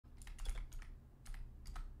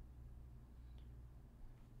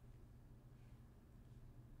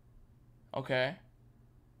Okay.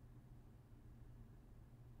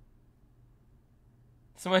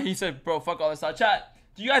 Somebody, he said, bro, fuck all this stuff. Chat,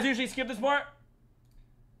 do you guys usually skip this part?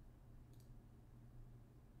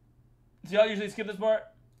 Do y'all usually skip this part?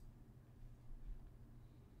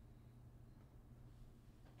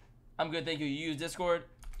 I'm good, thank you. You use Discord?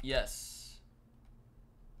 Yes.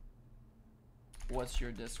 What's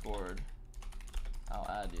your Discord? I'll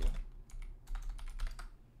add you.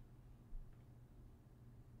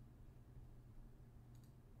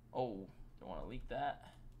 Oh, don't want to leak that.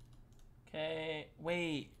 Okay,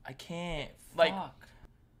 wait, I can't. Like, fuck.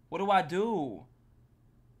 What do I do?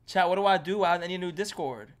 Chat, what do I do? I need a new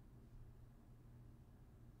Discord.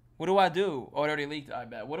 What do I do? Oh, it already leaked, I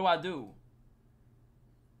bet. What do I do?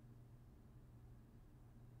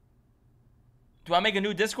 Do I make a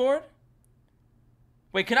new Discord?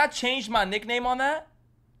 Wait, can I change my nickname on that?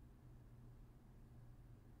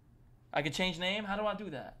 I can change name? How do I do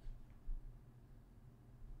that?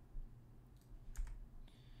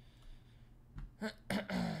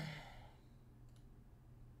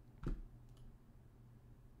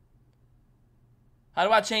 How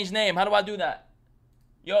do I change name? How do I do that?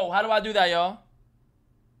 Yo, how do I do that, y'all?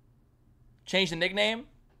 Change the nickname?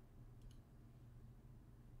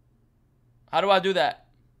 How do I do that?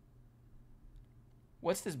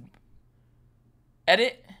 What's this?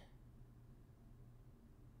 Edit?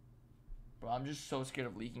 Bro, I'm just so scared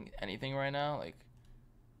of leaking anything right now. Like,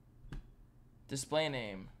 display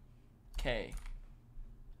name. K.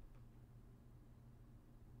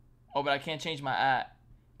 Oh, but I can't change my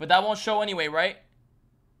 @ But that won't show anyway, right?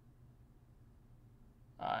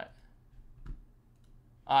 Alright.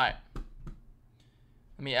 Alright.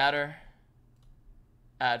 Let me add her.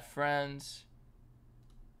 Add friends.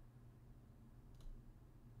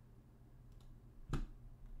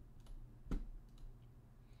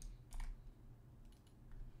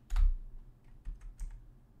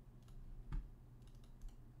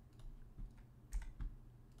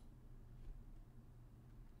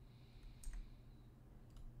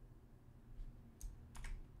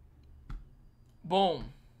 Boom.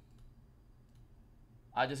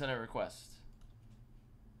 I just sent a request.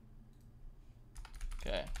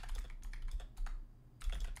 Okay.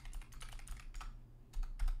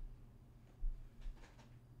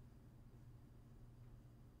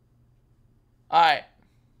 Alright.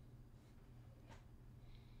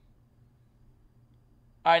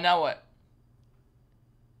 Alright, now what?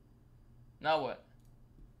 Now what?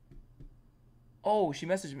 Oh, she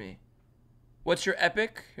messaged me. What's your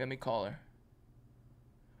epic? Let me call her.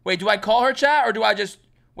 Wait, do I call her, chat, or do I just...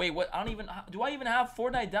 Wait, what? I don't even... Do I even have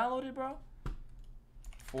Fortnite downloaded, bro?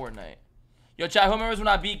 Fortnite. Yo, chat, who remembers when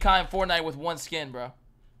I beat Kai in Fortnite with one skin, bro?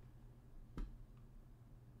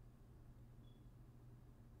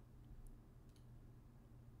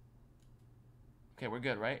 Okay, we're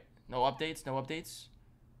good, right? No updates? No updates?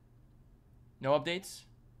 No updates?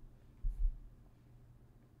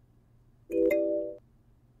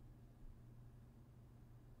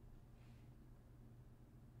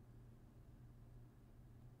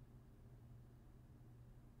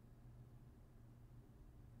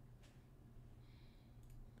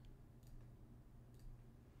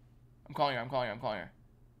 I'm calling her, I'm calling her, I'm calling her.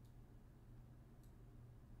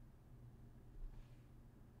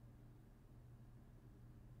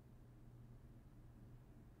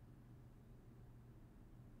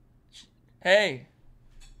 Hey.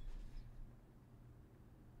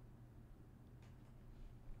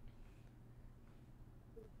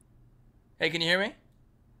 Hey, can you hear me?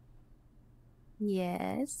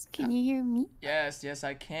 Yes. Can you hear me? Yes, yes,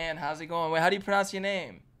 I can. How's it going? Wait, how do you pronounce your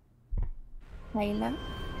name? Ayla?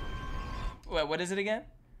 Wait, what is it again?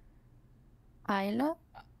 Ayla?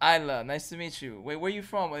 Isla, nice to meet you. Wait, where are you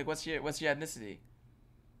from? Like, what's your ethnicity?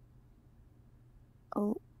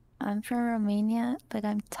 Oh, I'm from Romania, but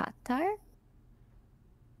I'm Tatar.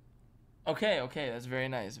 Okay, okay, that's very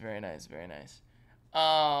nice, very nice, very nice.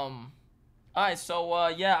 Alright, so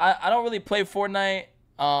yeah, I don't really play Fortnite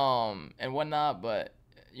and whatnot, but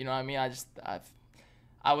you know what I mean.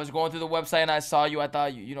 I was going through the website and I saw you. I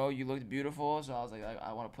thought you know you looked beautiful, so I was like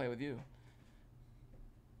I want to play with you.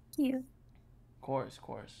 Thank you. Of course, of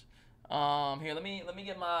course. Here, let me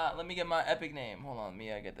get my epic name. Hold on, let me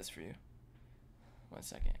get this for you. 1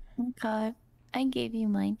 second. Okay. I gave you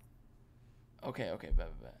mine, Okay, okay, bet.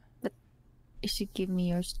 but you should give me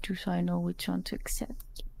yours too so I know which one to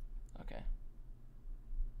accept. Okay.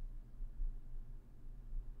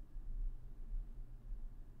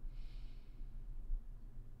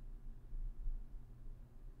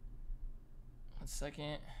 One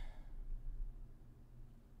second.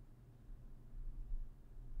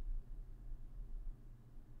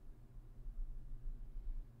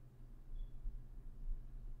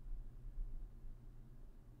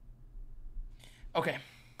 Okay.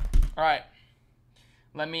 All right.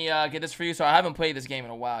 Let me get this for you. So I haven't played this game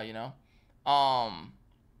in a while, you know. All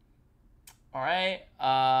right.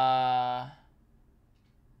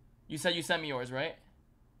 You said you sent me yours, right?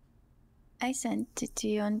 I sent it to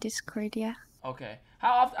you on Discord, yeah. Okay.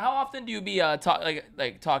 How often do you be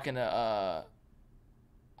talking to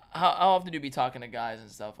how often do you be talking to guys and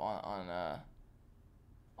stuff on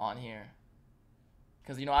here?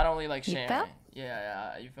 Cause you know I don't really like sharing. Ipa?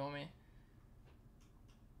 Yeah, you feel me?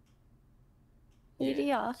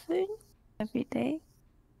 Pretty often. Every day.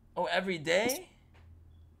 Oh, every day?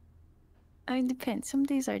 I mean, depends. Some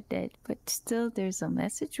days are dead, but still there's a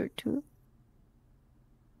message or two.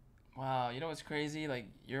 Wow, you know what's crazy? Like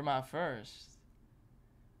you're my first.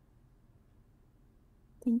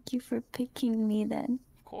 Thank you for picking me then.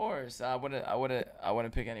 Of course, I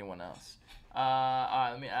wouldn't pick anyone else.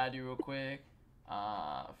 Alright, let me add you real quick.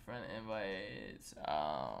 Friend invites.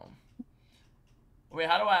 Wait,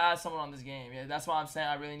 how do I add someone on this game? Yeah, that's why I'm saying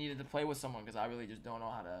I really needed to play with someone because I really just don't know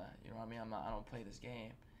how to. You know what I mean? I don't play this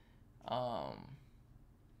game. Give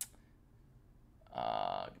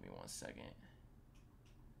me 1 second.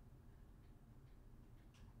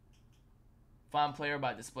 Find player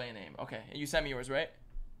by display name. Okay, you sent me yours, right?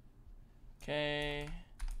 Okay.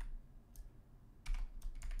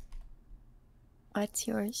 What's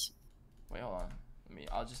yours? Wait, hold on.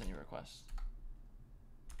 I'll just send you a request.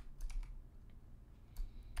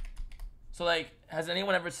 So like, has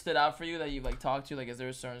anyone ever stood out for you that you've like talked to? Like, is there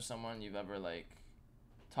a certain someone you've ever like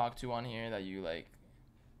talked to on here that you like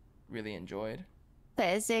really enjoyed?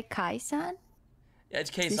 Is it Kaysan? Yeah, it's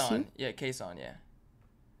Kaysan. Yeah, Kaysan. Yeah.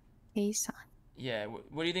 Kaysan. Yeah.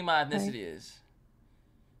 What do you think my ethnicity is?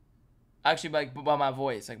 Actually, like by my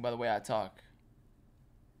voice, like by the way I talk.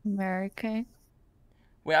 American.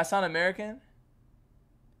 Wait, I sound American?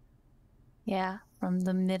 Yeah, from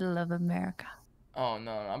the middle of America. Oh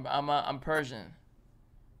no, I'm Persian.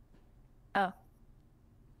 Oh.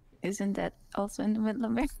 Isn't that also in the middle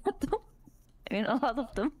of America though? I mean, a lot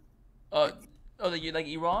of them. Oh, you like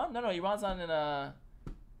Iran? No, Iran's not in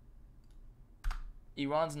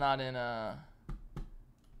Iran's not in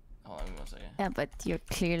Hold on, give me 1 second. Yeah, but you're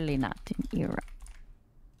clearly not in Iran.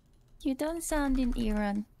 You don't sound in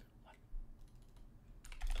Iran.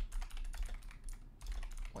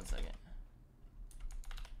 1 second.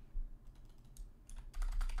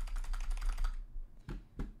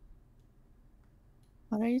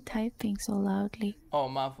 What are you typing so loudly? Oh,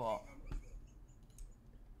 my fault.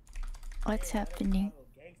 What's happening?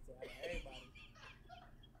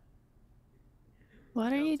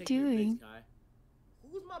 What are you doing?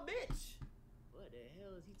 Who's my bitch? What the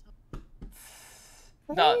hell is he talking?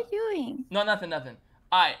 What are you doing? No, nothing.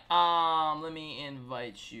 Alright, let me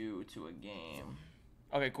invite you to a game.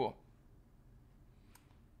 Okay, cool.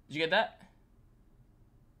 Did you get that?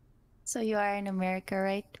 So you are in America,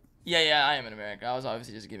 right? Yeah, I am in America. I was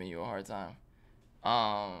obviously just giving you a hard time.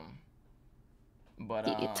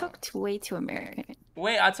 But You talked way too American.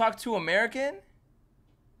 wait, I talked to American?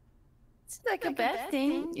 It's like a bad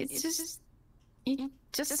thing. It's just you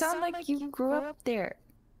just sound like you grew up there.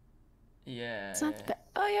 Yeah. It's not bad.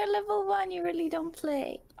 Oh, you're level 1. You really don't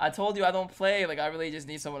play. I told you I don't play. Like I really just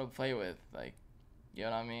need someone to play with. Like, you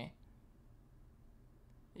know what I mean?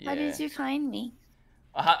 Yeah. How did you find me?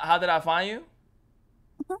 How did I find you?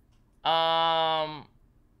 Oh,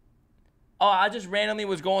 I just randomly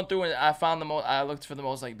was going through and I found I looked for the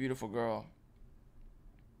most like beautiful girl.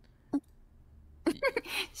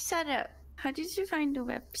 Shut up. How did you find the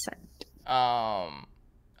website?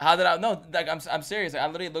 How did I? No, like I'm serious. Like, I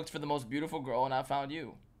literally looked for the most beautiful girl and I found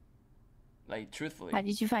you. Like truthfully. How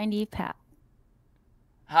did you find EPAP?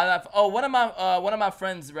 One of my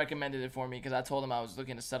friends recommended it for me because I told him I was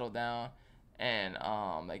looking to settle down and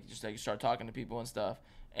like just like start talking to people and stuff.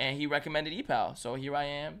 And he recommended EPAL, so here I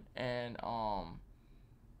am, and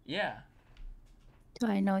yeah. Do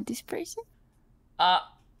I know this person?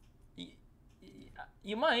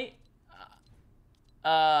 You might.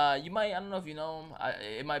 You might. I don't know if you know him.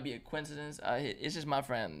 It might be a coincidence. It's just my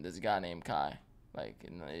friend. This guy named Kai. Like,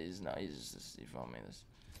 you know, he's just you feel me?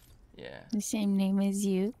 Yeah. The same name as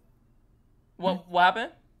you. What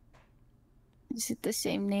happened? Is it the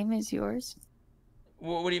same name as yours?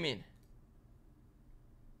 What do you mean?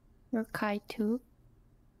 You're Kai too?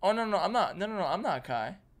 Oh no, I'm not. No, I'm not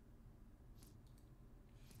Kai.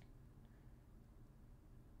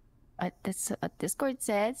 That's what Discord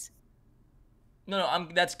says. No,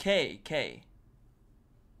 that's K.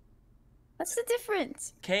 What's the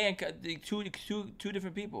difference? K and the two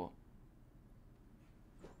different people.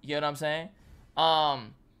 You get what I'm saying?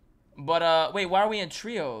 But wait, why are we in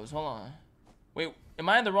trios? Hold on. Wait, am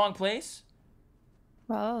I in the wrong place?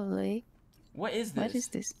 Probably. What is this? What is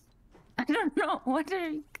this? I don't know. What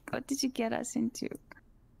did you get us into?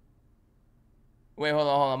 Wait, hold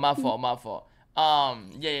on. My fault.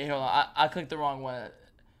 Yeah, hold on. I clicked the wrong one.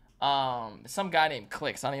 Some guy named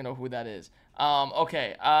Clicks. I don't even know who that is.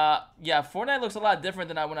 Okay. Yeah, Fortnite looks a lot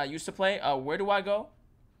different than when I used to play. Where do I go?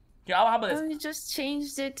 Yeah, how about this? Oh, we just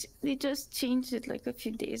changed it. We just changed it like a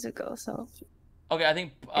few days ago, so Okay, I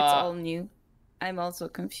think it's all new. I'm also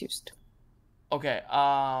confused. Okay.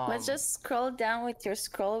 Let's just scroll down with your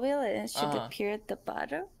scroll wheel, and it should appear at the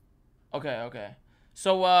bottom. Okay.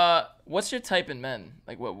 So, what's your type in men?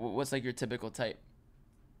 Like, what's like your typical type?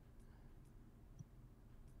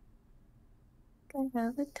 I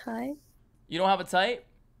have a type. You don't have a type?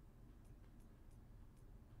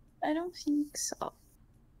 I don't think so.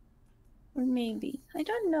 Or maybe. I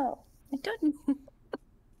don't know. Hold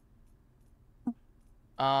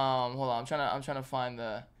on. I'm trying to find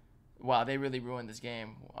the. Wow, they really ruined this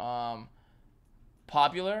game.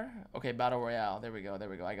 Popular. Okay, battle royale. There we go.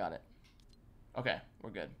 I got it. Okay, we're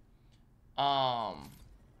good.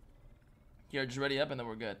 Here, just ready up, and then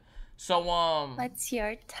we're good. So, What's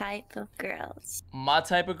your type of girls? my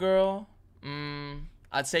type of girl,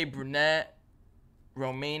 I'd say brunette,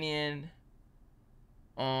 Romanian.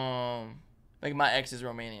 Like my ex is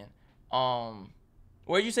Romanian.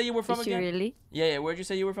 Where'd you say you were from again? Really? Yeah. Where'd you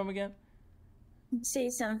say you were from again? Say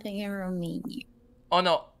something in Romanian. Oh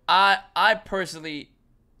no, I personally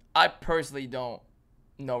don't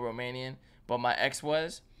know Romanian, but my ex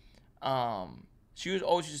was. She was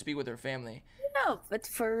always used to speak with her family. No, but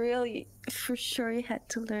for sure you had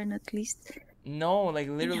to learn at least. No, like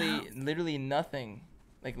literally nothing.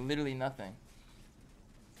 Like literally nothing.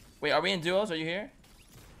 Wait, are we in duos? Are you here?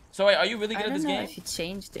 So wait, are you really good at this game? I don't know if you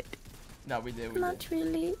changed it. No, we did. Not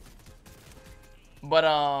really. But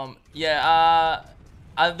yeah.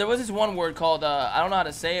 There was this one word called I don't know how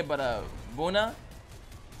to say it, but Buna.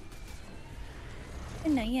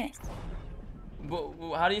 Yes.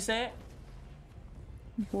 How do you say it?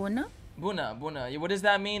 Buna. Buna. What does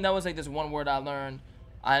that mean? That was like this one word I learned.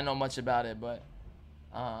 I didn't know much about it, but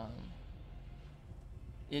yeah.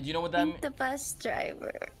 Do you know what that means? The bus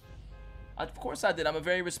driver. Of course I did. I'm a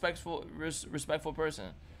very respectful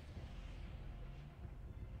person.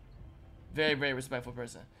 Very, very respectful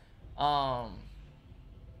person.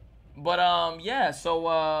 Yeah. So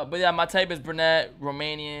but yeah, my type is brunette,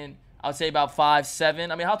 Romanian. I would say about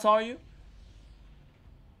 5'7". I mean, how tall are you?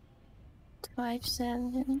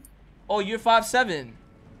 5'7". Oh, you're 5'7".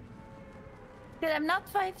 Dude, I'm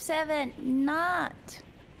not 5'7". Not.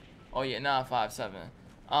 Oh yeah, nah, 5'7".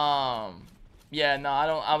 Yeah, no, I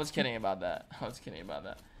don't. I was kidding about that.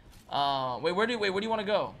 Wait, where do you want to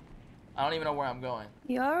go? I don't even know where I'm going.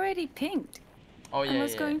 You already pinged. Oh yeah. I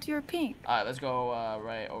was going to your ping. All right, let's go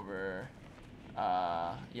right over.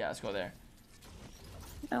 Yeah, let's go there.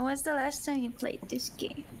 When was the last time you played this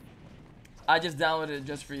game? I just downloaded it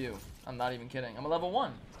just for you. I'm not even kidding. I'm a level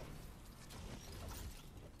 1.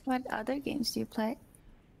 What other games do you play?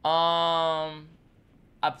 I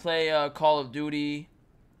play Call of Duty.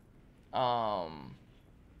 I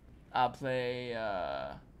play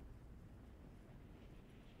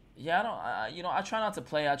yeah, I try not to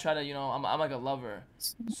play. I try to, I'm like a lover.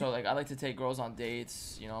 So like I like to take girls on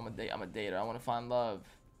dates, I'm a dater. I want to find love.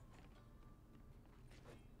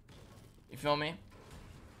 You feel me?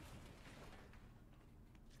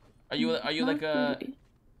 Are you like a Really.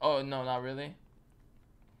 Oh, no, not really.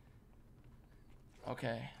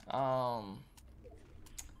 Okay.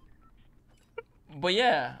 But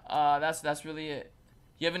yeah, that's really it.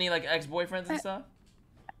 You have any like ex-boyfriends and stuff?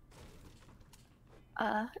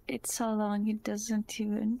 It's so long it doesn't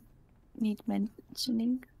even need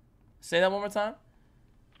mentioning. Say that one more time.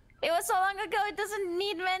 It was so long ago it doesn't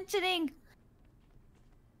need mentioning.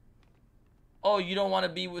 Oh, you don't want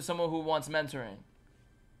to be with someone who wants mentoring.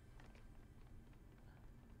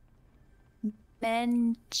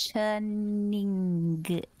 Mentioning.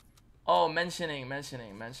 Oh, mentioning. Right.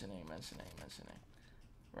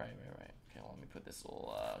 Okay, well, let me put this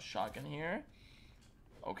little shotgun here.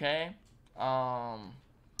 Okay.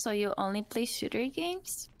 So you only play shooter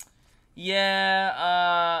games?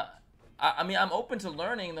 Yeah, I mean, I'm open to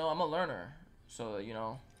learning, though. I'm a learner. So,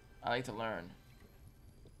 I like to learn.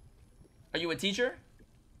 Are you a teacher?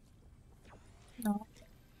 No.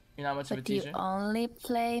 You're not much of a But do teacher? you only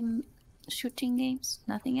play shooting games?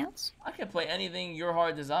 Nothing else? I can play anything your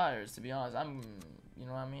heart desires, to be honest. You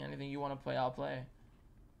know what I mean? Anything you want to play, I'll play.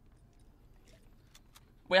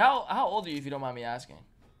 Wait, how old are you, if you don't mind me asking?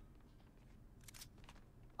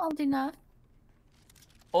 Old enough.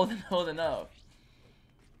 Old enough.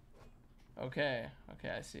 Okay,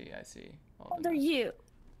 I see. How old are you?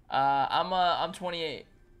 I'm 28.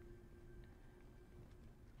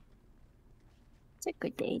 It's a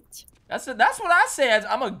good age. That's what I say.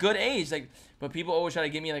 I'm a good age. Like, but people always try to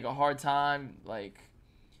give me like a hard time, like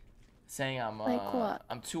saying Like what?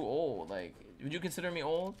 I'm too old. Like, would you consider me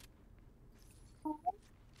old?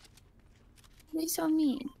 They so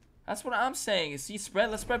mean. That's what I'm saying. See,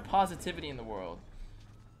 let's spread positivity in the world.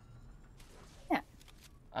 Yeah.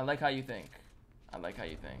 I like how you think. I like how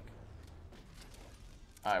you think.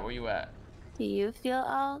 All right, where you at? Do you feel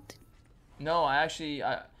old? No, I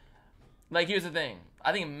like, here's the thing.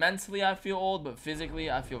 I think mentally I feel old, but physically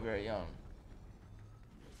I feel very young.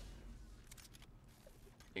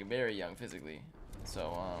 Like, very young physically.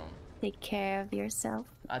 So Take care of yourself.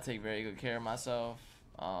 I take very good care of myself.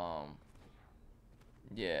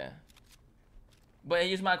 Yeah. But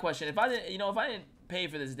here's my question. If I didn't pay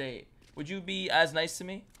for this date, would you be as nice to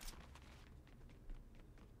me?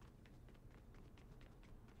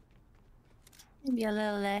 Maybe a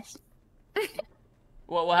little less.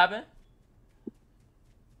 What happened?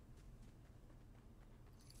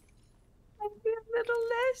 Maybe a little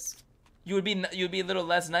less. You'd be a little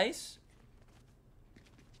less nice?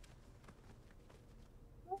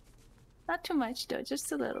 Not too much though,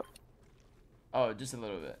 just a little. Oh, just a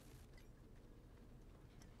little bit.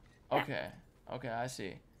 Okay. Okay, I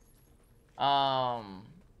see.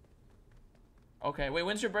 Okay, wait,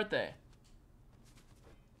 when's your birthday?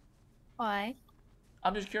 Why?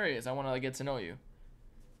 I'm just curious. I want to get to know you.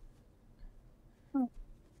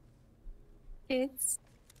 It's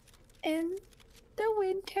in the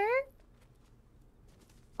winter.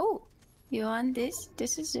 Oh, you want this?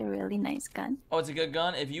 This is a really nice gun. Oh, it's a good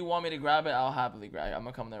gun. If you want me to grab it, I'll happily grab it. I'm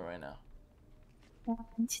gonna come there right now. I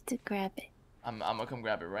want you to grab it. I'm gonna come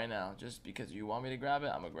grab it right now. Just because you want me to grab it,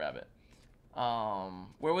 I'm gonna grab it.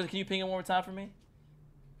 Where was it? Can you ping it one more time for me?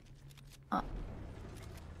 Oh,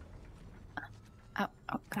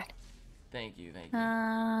 oh God. Thank you, thank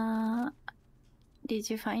you. Did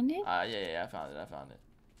you find it? Yeah, I found it.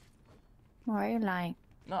 Why are you lying?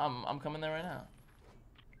 No, I'm coming there right now.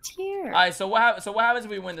 It's here. All right, so what happens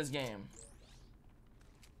if we win this game?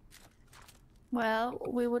 Well,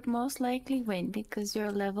 we would most likely win because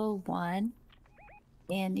you're level 1.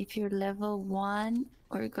 And if you're level 1,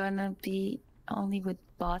 we're gonna be only with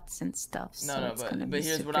bots and stuff. No, but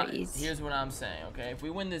here's what I'm saying, okay? If we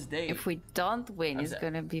win this date, if we don't win, it's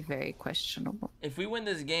gonna be very questionable. If we win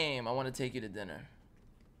this game, I want to take you to dinner.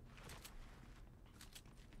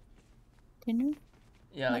 Dinner?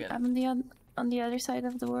 Yeah, like I'm on the other side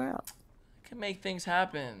of the world. Can make things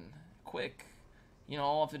happen quick. You know,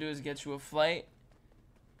 all I have to do is get you a flight.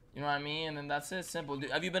 You know what I mean? And then that's it. Simple.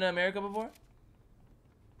 Have you been to America before?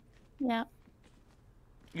 Yeah.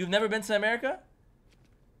 You've never been to America?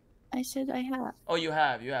 I said I have. Oh, you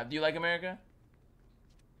have. Do you like America?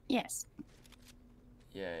 Yes.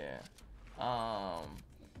 Yeah.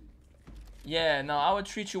 Yeah, no, I would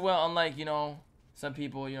treat you well, unlike, some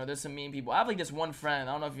people, there's some mean people. I have like this one friend,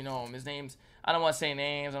 I don't know if you know him. His name's, I don't want to say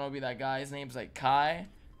names, I don't want to be that guy. His name's like Kai,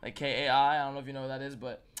 like Kai. I don't know if you know who that is,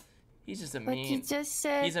 but he's just But you just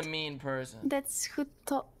said he's a mean person. That's who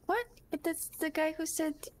thought what? But that's the guy who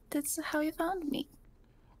said that's how you found me.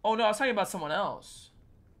 Oh no, I was talking about someone else.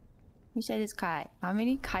 You said it's Kai. How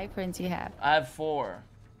many Kai friends you have? I have 4.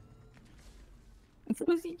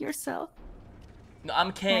 Including yourself? No,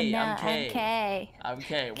 I'm K. I'm K. I'm K. I'm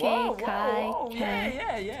K. K, Whoa, Kai, whoa,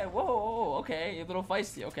 K. yeah. Whoa, okay. You're a little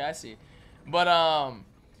feisty. Okay, I see. But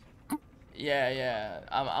yeah.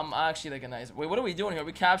 I'm actually like a nice. Wait, what are we doing here? Are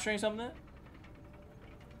we capturing something?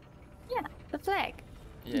 Yeah, the flag.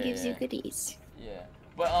 Yeah, It gives you goodies. Yeah,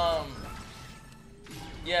 but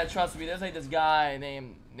yeah. Trust me. There's like this guy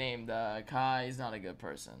named Kai. He's not a good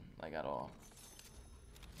person, like at all.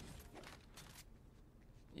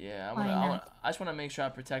 Yeah, I just want to make sure I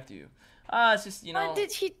protect you. It's just, What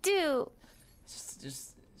did he do? It's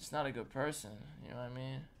just not a good person. You know what I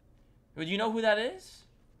mean? But you know who that is?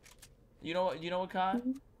 You know what Kai?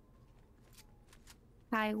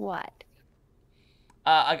 Kai what?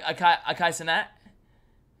 A Kai Cenats?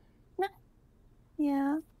 No.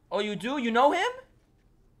 Yeah. Oh, you do? You know him?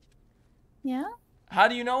 Yeah. How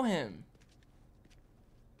do you know him?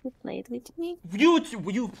 He played with me.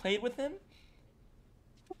 You played with him?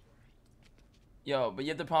 Yo, but you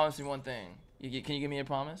have to promise me one thing. Can you give me a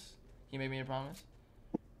promise? Can you make me a promise?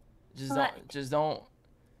 Just don't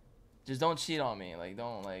cheat on me. Like,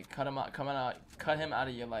 don't cut him out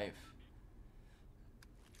of your life.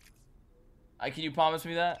 Can you promise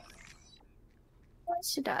me that? Why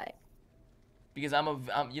should I? Because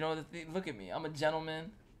look at me. I'm a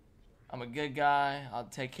gentleman. I'm a good guy. I'll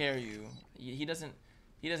take care of you. He doesn't.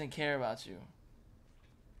 He doesn't care about you.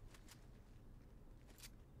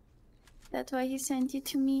 That's why he sent you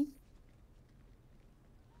to me.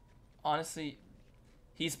 Honestly,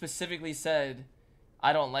 he specifically said,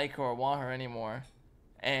 I don't like her or want her anymore.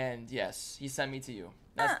 And yes, he sent me to you.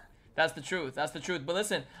 That's the truth. That's the truth. But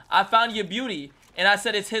listen, I found your beauty, and I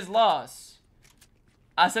said it's his loss.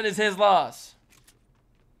 I said it's his loss.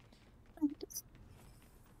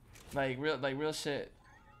 Like real shit.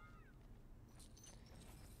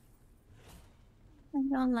 I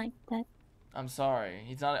don't like that. I'm sorry.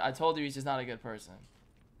 He's not. I told you he's just not a good person.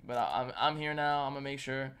 But I'm here now. I'm gonna make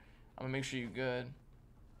sure you're good.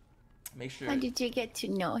 Make sure. How did you get to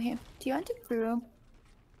know him? Do you want a broom?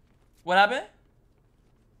 What happened?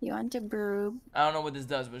 You want a broom? I don't know what this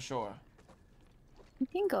does, but sure. You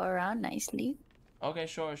can go around nicely. Okay,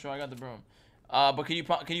 sure. I got the broom. But can you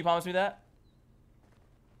promise me that?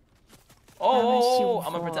 Oh,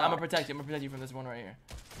 I'm gonna protect you. I'm gonna protect you from this one right here.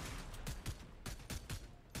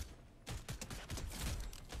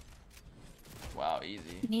 Wow,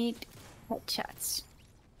 easy. Need headshots.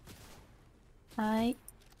 I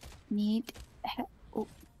need. Oh.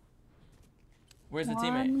 Where's the One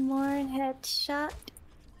teammate? more headshot.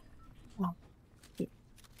 Oh.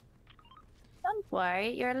 Don't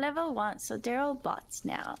worry, you're level 1, so they're all bots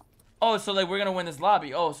now. Oh, so like we're gonna win this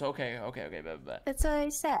lobby. Oh, so okay, bet. That's what I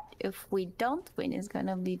said. If we don't win, it's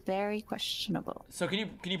gonna be very questionable. So can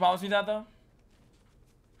you promise me that though?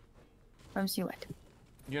 Promise you what?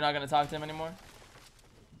 You're not gonna talk to him anymore?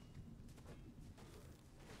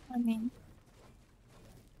 I mean,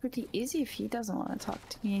 pretty easy if he doesn't want to talk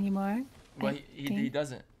to me anymore. Well, he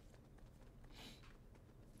doesn't.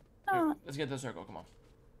 Oh. Here, let's get to the circle. Come on.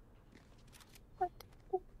 What?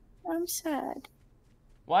 I'm sad.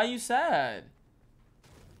 Why are you sad?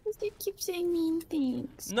 Because you keep saying mean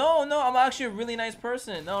things. No, I'm actually a really nice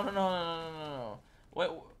person. No.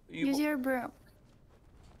 What? Use your broom.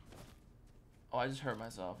 Oh, I just hurt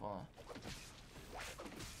myself. Hold on.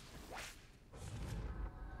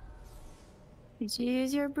 Did you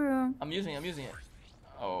use your broom? I'm using it.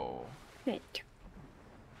 Oh. Good.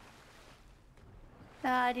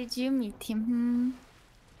 Did you meet him?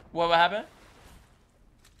 What happened?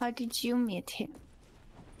 How did you meet him?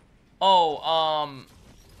 Oh,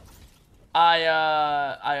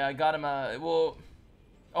 I got him well.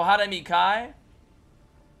 Oh, how did I meet Kai?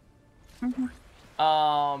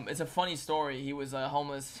 It's a funny story. He was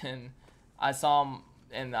homeless, and I saw him,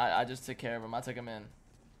 and I just took care of him. I took him in.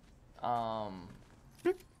 I'm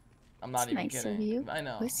not That's even nice kidding. Of you. I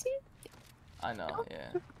know. Was he? I know.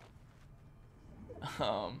 Yeah.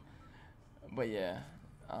 But yeah.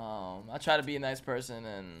 I try to be a nice person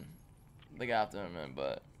and look after him,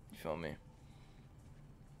 but you feel me.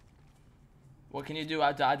 What can you do?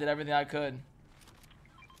 I did everything I could.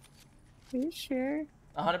 Are you sure?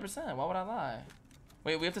 100%. Why would I lie?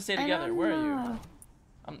 Wait, we have to stay I together. don't Where know.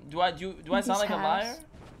 are you? Do I sound like a liar?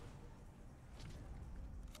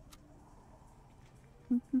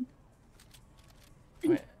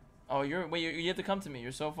 Wait. Oh, you have to come to me.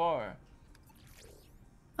 You're so far.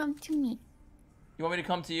 Come to me. You want me to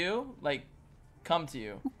come to you? Like, come to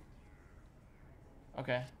you.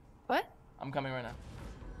 Okay. What? I'm coming right now.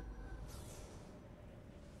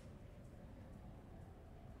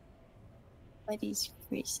 What is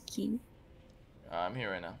frisky? I'm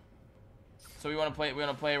here right now. So we want to play. We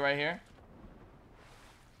want to play right here.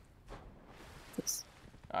 Yes.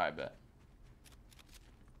 All right, bet.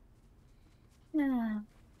 Ah.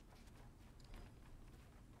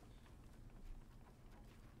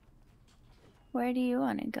 Where do you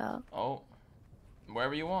want to go? Oh,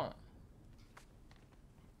 wherever you want.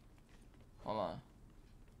 Hold on.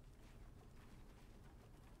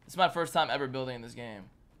 This is my first time ever building this game.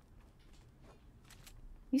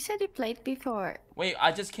 You said you played before. Wait,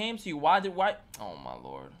 I just came to you. Why? Oh my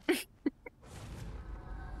lord.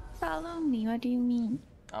 Follow me. What do you mean?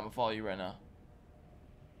 I'm gonna follow you right now.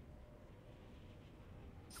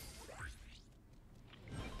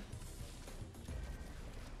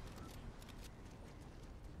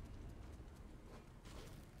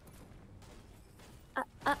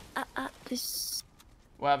 This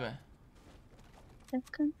What happened?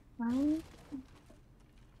 second one.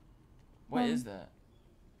 What is that?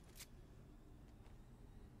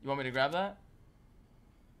 You want me to grab that?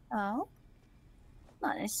 Oh,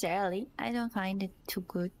 not necessarily. I don't find it too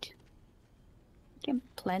good. You can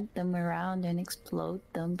plant them around and explode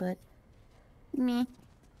them, but me,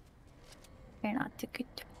 they're not too good.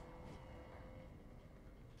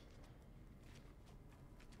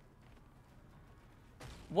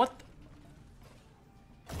 What?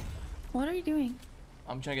 What are you doing?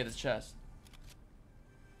 I'm trying to get this chest.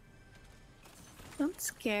 Don't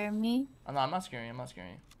scare me. Oh, no, I'm not scaring you. I'm not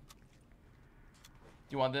scaring you.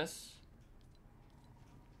 Do you want this?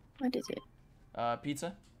 What is it?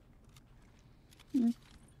 Pizza?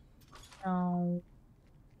 No.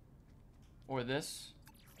 Or this?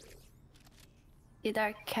 Did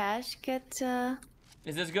our cash get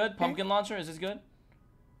Is this good? Pumpkin launcher? Is this good?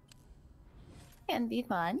 can be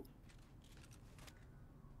fun.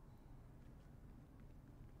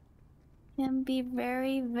 Can be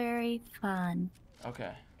very, very fun.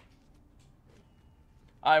 Okay.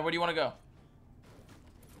 Alright, where do you want to go?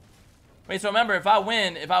 Wait, so remember, if I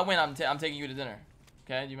win, I'm taking you to dinner.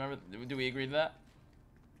 Okay, do you remember? Do we agree to that?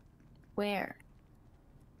 Where?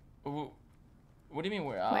 What do you mean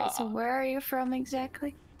where? Wait, so where are you from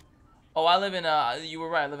exactly? Oh, I live in, you were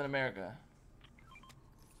right, I live in America.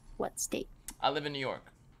 What state? I live in New York.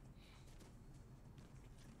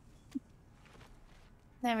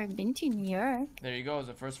 Never been to New York. There you go, it's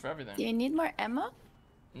a first for everything. Do you need more ammo?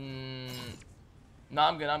 No,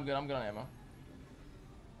 I'm good on ammo.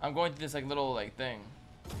 I'm going through this, like, little, like, thing.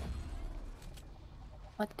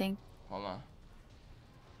 What thing? Hold on.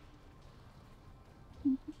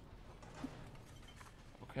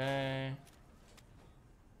 Okay.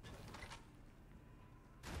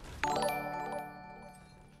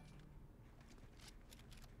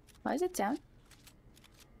 What does it sound?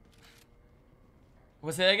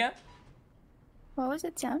 What's that again? What was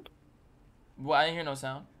it sound? Well, I didn't hear no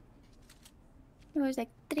sound. It was like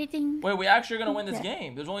ding. Wait, we actually are gonna win this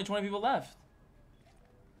game. There's only 20 people left.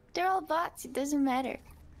 They're all bots. It doesn't matter.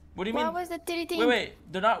 What do you mean? What was the thing? Wait,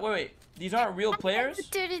 they're not. Wait. These aren't real players?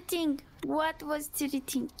 The thing. What was the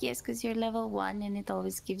thing? Yes, because you're level 1 and it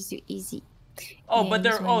always gives you easy. Oh, but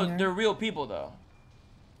games when they're real people though.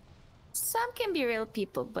 Some can be real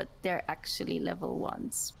people, but they're actually level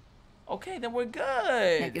 1s. Okay, then we're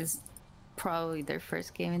good. Like it's probably their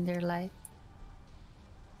first game in their life.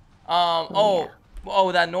 Oh, yeah.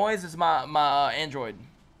 Oh, that noise is my Android.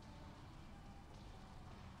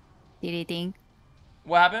 Thing.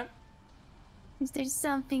 What happened? Is there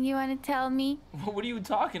something you want to tell me? What are you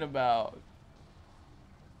talking about?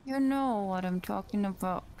 You know what I'm talking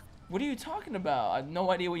about. What are you talking about? I have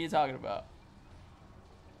no idea what you're talking about.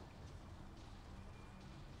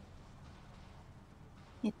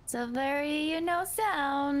 It's a very,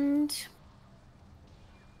 sound.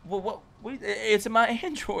 What? It's in my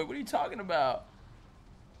Android. What are you talking about?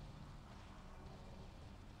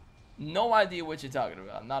 No idea what you're talking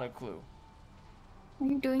about. Not a clue. Are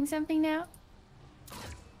you doing something now?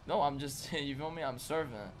 No, I'm just, you feel me? I'm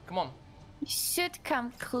surfing. Come on. You should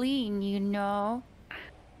come clean, you know.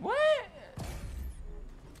 What?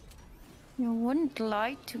 You wouldn't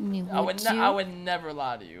lie to me, would I would never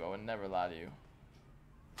lie to you. I would never lie to you.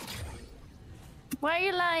 Why are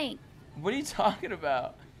you lying? What are you talking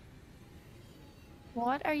about?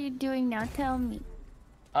 What are you doing now? Tell me.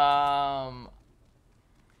 I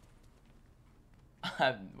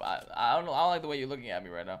don't know. I don't like the way you're looking at me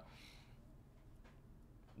right now.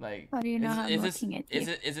 Like, How do you know how I'm looking at you?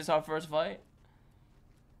 Is this our first fight?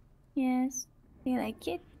 Yes. You like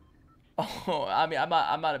it? Oh, I mean,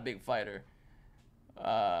 I'm not a big fighter.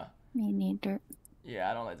 Me neither. Yeah,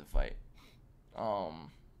 I don't like to fight. You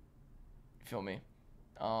feel me?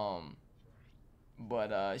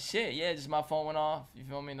 But shit, yeah, just my phone went off. You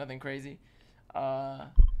feel me? Nothing crazy. That's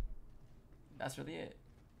really it.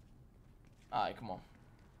 All right, come on.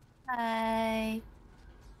 Hi.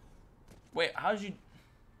 Wait, how did you?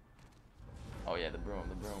 Oh yeah, the broom.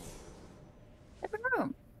 The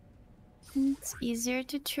room. It's easier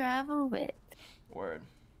to travel with. Word.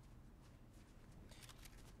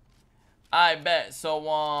 I bet. So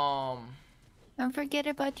Don't forget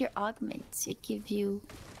about your augments. It give you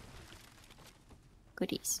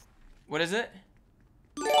goodies. what is it?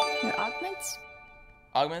 Your augments?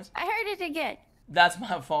 Augments? I heard it again. That's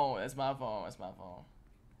my phone. That's my phone. It's my phone.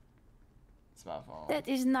 That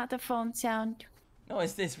is not a phone sound. No,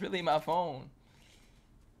 it's really my phone.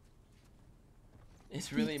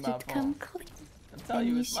 It's really my phone. Come clean. I'm telling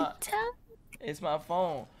you, Tell. it's my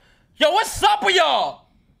phone. Yo, what's up with y'all?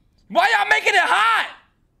 Why y'all making it hot?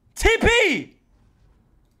 TP!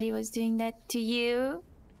 He was doing that to you.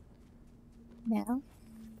 No.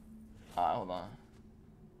 Alright, hold on.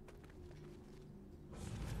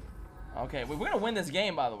 Okay, we're gonna win this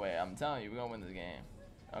game, by the way. I'm telling you, we're gonna win this game.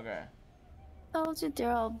 Okay. Told you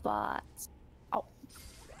they're all bots. Oh.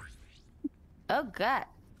 Oh god.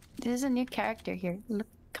 This is a new character here. Look,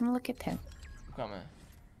 come look at him. I'm coming.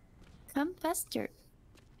 Come faster.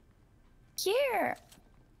 Here.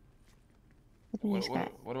 What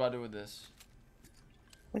do I do with this?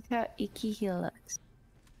 Look how icky he looks.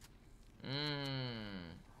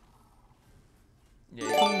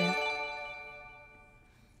 Yeah.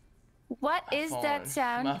 What is that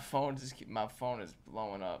sound? My phone is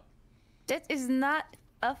blowing up. That is not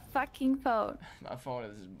a fucking phone. My phone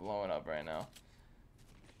is just blowing up right now.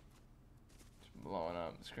 It's blowing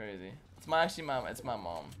up. It's crazy. It's my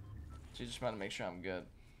mom. She's just trying to make sure I'm good.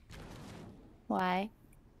 Why?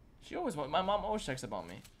 My mom always checks up on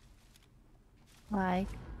me. Why?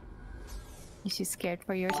 Is she scared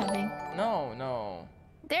for you or something? No.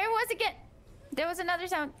 There was again. There was another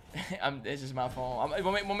sound. It's just my phone. Do you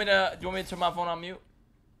want me to turn my phone on mute?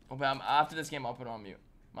 Okay, after this game, I'll put it on mute.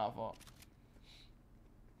 My fault.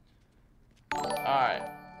 Alright.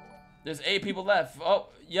 There's 8 people left. Oh,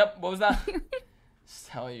 yep. What was that? Just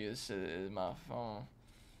tell you, this shit is my phone.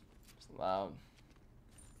 It's loud.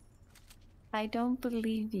 I don't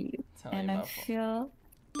believe you. And I'm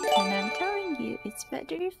telling you, it's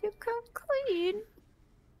better if you come clean.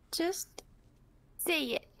 Just say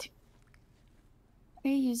it. Are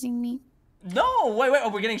you using me? No, wait. Oh,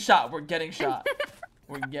 we're getting shot. We're getting shot.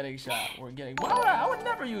 We're getting shot. I would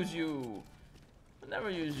never use you. Never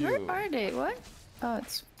use you. Where are they? What? Oh,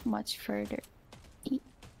 it's much further. You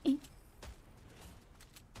see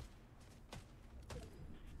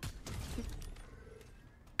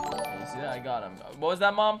that? I got him. What was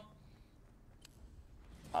that, Mom?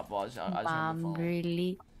 I apologize. I just hung up the phone.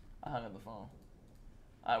 Really? I hung up the phone.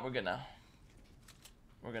 Alright, we're good now.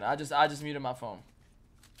 We're good. I just muted my phone.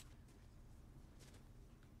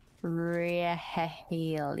 Really?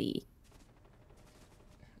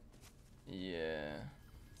 Yeah.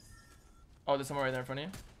 Oh, there's someone right there in front of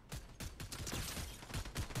you.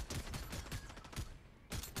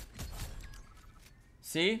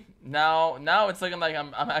 See? Now it's looking like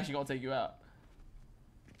I'm actually gonna take you out.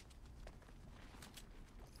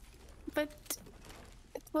 But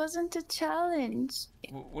it wasn't a challenge.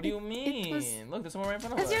 What do you mean? Look, there's someone right in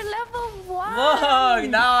front of us. Because you're level 1.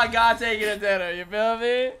 Look, now I gotta take you to dinner. You feel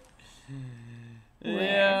me?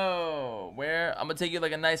 Where? Yo, where? I'm gonna take you to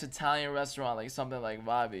like a nice Italian restaurant, like something like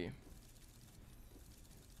Bobby.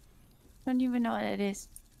 Don't even know what it is.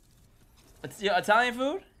 It's Italian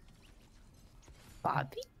food?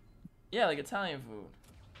 Bobby? Yeah, like Italian food.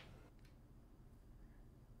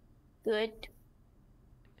 Good.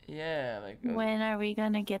 Yeah, like. When are we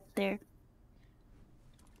gonna get there?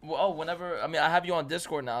 Well, whenever. I mean, I have you on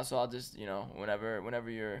Discord now, so I'll just,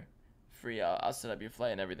 whenever you're free, I'll set up your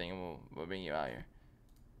flight and everything, and we'll bring you out here.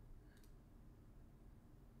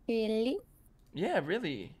 Really? Yeah,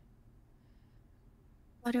 really.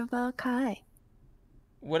 What about Kai?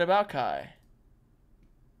 What about Kai?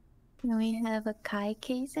 Can we have a Kai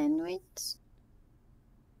sandwich?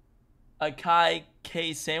 A Kai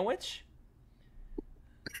K sandwich?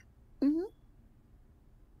 Mm-hmm.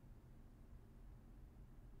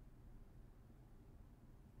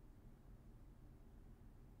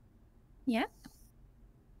 Yeah.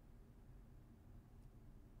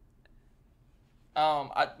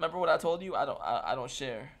 I remember what I told you. I don't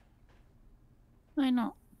share. I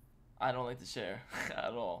know. I don't like to share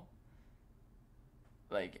at all.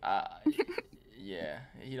 Like yeah,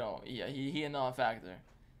 he don't. Yeah, he a non-factor.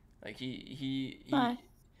 Like he's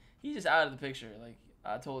just out of the picture. Like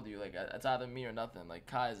I told you, like it's either me or nothing. Like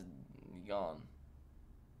Kai's gone.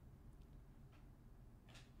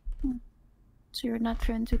 So you're not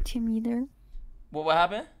friends with him either? What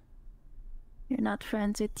happened? You're not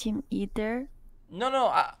friends with him either?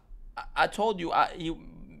 No. I told you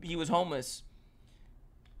he was homeless.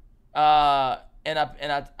 And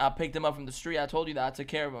I picked him up from the street. I told you that I took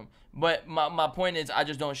care of him. But my point is, I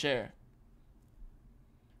just don't share.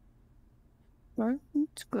 Well,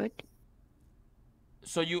 it's good.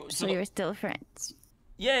 So you're still friends?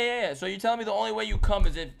 Yeah. So you telling me the only way you come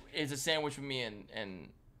is if it's a sandwich with me and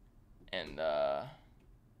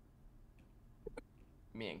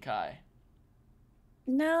me and Kai.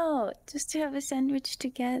 No, just to have a sandwich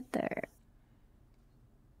together.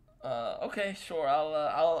 Okay, sure.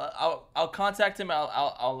 I'll contact him.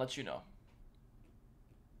 I'll let you know.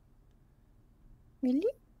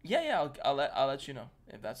 Really? Yeah. I'll let you know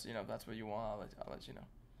if that's what you want. I'll let you know.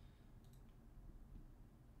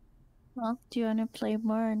 Well, do you want to play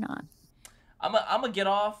more or not? I'm gonna get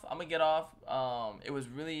off. It was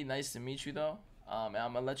really nice to meet you though. And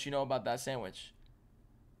I'm gonna let you know about that sandwich.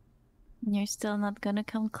 You're still not gonna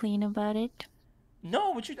come clean about it?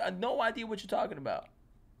 No, I have no idea what you're talking about.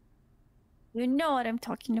 You know what I'm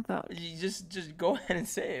talking about. You just go ahead and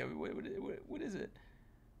say it. What is it?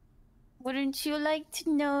 Wouldn't you like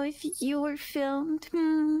to know if you were filmed?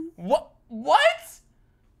 What?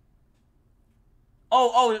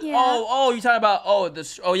 Yeah. You talking about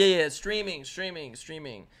yeah, streaming.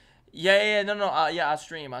 Yeah, no, yeah, I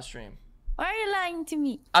stream. Why are you lying to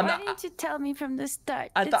me? I'm Why not- didn't you tell me from the start?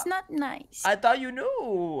 I That's thought- not nice. I thought you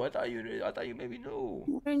knew. I thought you knew. I thought you maybe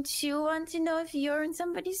knew. Don't you want to know if you're in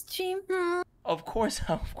somebody's stream? Of course,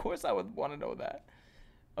 of course, I would want to know that.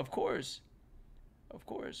 Of course, of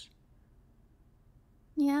course.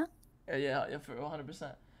 Yeah. Yeah, for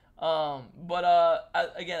 100%.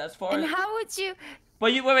 Again, as far And as how would you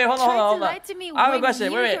but you wait, hold try on. to lie to me I have a when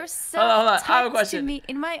question. you Wait. yourself Hold on. I have a talked to question. me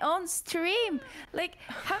in my own stream? Like,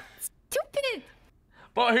 how stupid!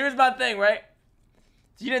 But here's my thing, right?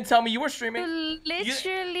 You didn't tell me you were streaming. You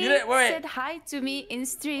literally you didn't- wait. said hi to me in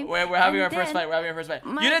stream. We're having and our first then fight. We're having our first fight.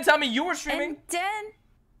 my- You didn't tell me you were streaming. And then,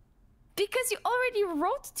 because you already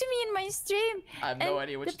wrote to me in my stream, I have no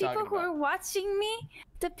idea what the you're talking people who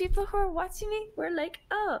are watching me, were like,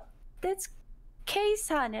 "Oh, that's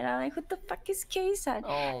Kaysan," and I'm like, "What the fuck is Kaysan?"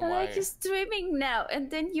 Oh And my. like, he's streaming now,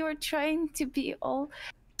 and then you're trying to be all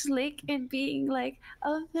slick and being like,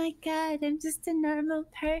 "Oh my god, I'm just a normal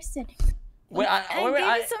person." Wait, I wait, gave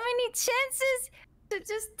I, you so many chances to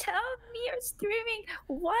just tell me you're streaming.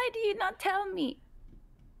 Why do you not tell me?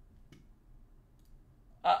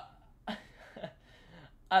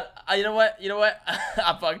 you know what?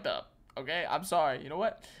 I fucked up. Okay, I'm sorry. You know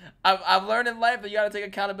what? I've learned in life that you gotta take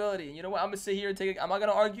accountability. You know what? I'm gonna sit here and I'm not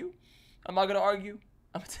gonna argue. I'm not gonna argue.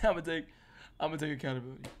 I'm gonna take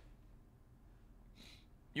accountability.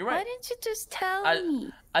 You're right. Why didn't you just tell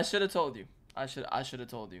me? I should have told you. I should have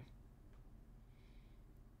told you.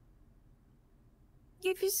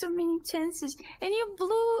 Gave you so many chances, and you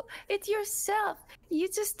blew it yourself. You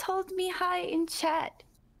just told me hi in chat.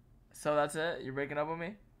 So that's it? You're breaking up with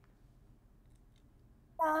me?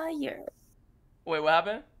 Liar. Wait, what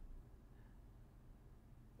happened?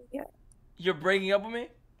 Yeah. You're breaking up with me?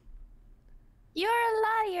 You're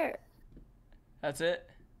a liar. That's it?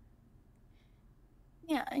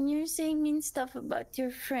 Yeah, and you're saying mean stuff about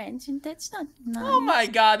your friends, and that's not nice. Oh my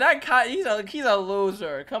god, that guy, he's a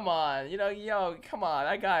loser. Come on. Come on.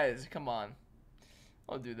 That guy is, come on.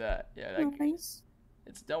 Don't do that. Yeah, Nice.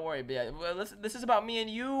 don't worry, but yeah, well, listen, this is about me and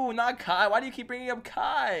you, not Kai. Why do you keep bringing up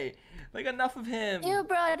Kai? Like, enough of him. You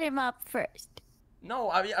brought him up first.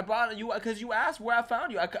 No, I mean, I brought you because you asked where I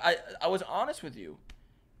found you. I was honest with you.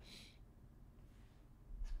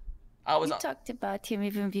 We talked about him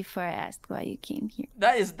even before I asked why you came here.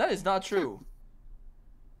 That is not true.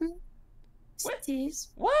 What? It is.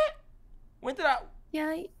 What? When did I?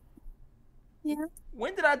 Yeah. Yeah.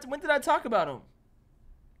 When did I talk about him?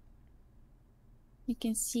 You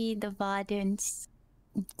can see the buttons.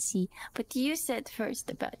 Let's see. But you said first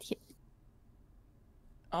about him.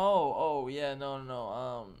 Oh, yeah,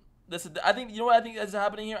 no. This is. I think you know what I think is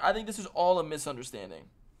happening here. I think this is all a misunderstanding.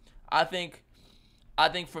 I think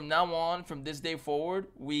from now on, from this day forward,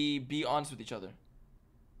 we be honest with each other.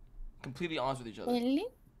 Completely honest with each other. Really?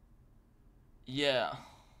 Yeah.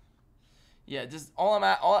 Yeah. Just all I'm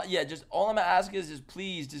asking is just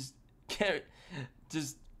please just get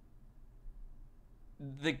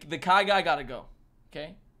the Kai guy gotta go.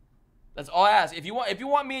 Okay. That's all I ask. If you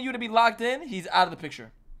want me and you to be locked in, he's out of the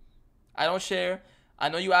picture. I don't share. I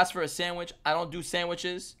know you asked for a sandwich. I don't do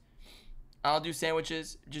sandwiches.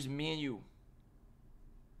 Just me and you.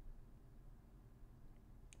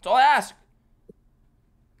 That's all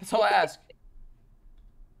I ask.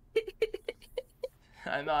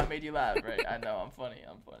 I know I made you laugh, right? I know I'm funny. I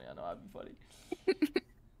know I've been funny.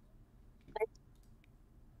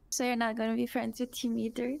 So you're not gonna be friends with him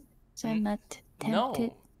either? So I'm not tempted?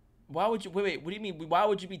 No. Why would you? Wait. What do you mean? Why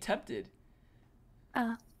would you be tempted?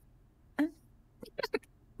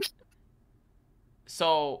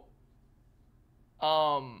 So,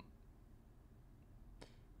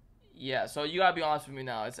 yeah. So you gotta be honest with me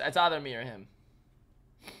now. It's either me or him.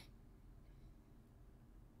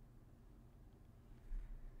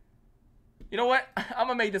 You know what? I'm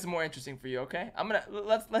gonna make this more interesting for you. Okay?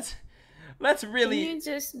 Let's really. Can you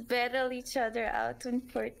just battle each other out on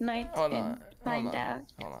Fortnite and find out?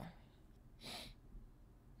 Hold on.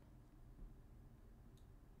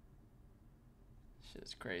 Shit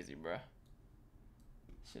is crazy, bruh.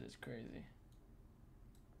 Shit is crazy.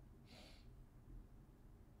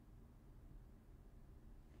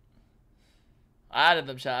 I added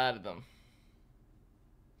them.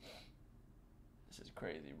 This is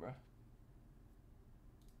crazy, bro.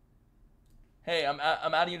 Hey, I'm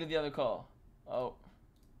adding you to the other call. Oh.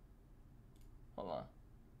 Hold on.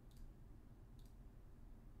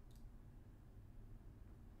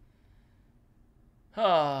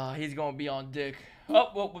 Oh, he's gonna be on dick.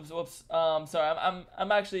 Oh, whoops. Sorry.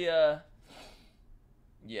 I'm actually yeah,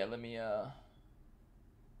 let me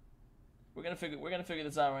we're gonna figure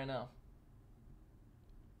this out right now.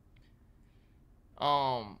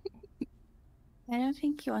 I don't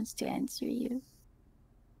think he wants to answer you.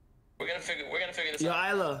 We're gonna figure this Yo,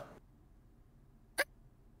 out. Isla.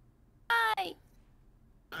 Hi.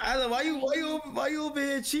 Isla, why you over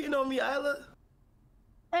here cheating on me, Isla?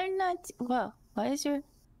 I'm not. Well, why is your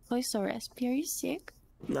voice so raspy? Are you sick?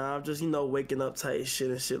 Nah, I'm just, waking up tight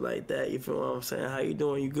shit and shit like that. You feel what I'm saying? How you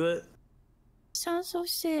doing? You good? Sound so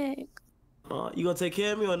sick. You gonna take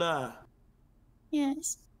care of me or not?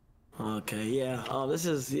 Yes. Okay, yeah.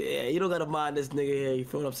 You don't gotta mind this nigga here. You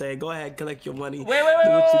feel what I'm saying? Go ahead, collect your money. Wait, Do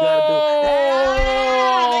what you gotta do.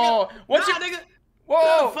 nigga. What you? Nigga. Whoa.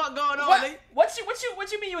 What the fuck going on, nigga? What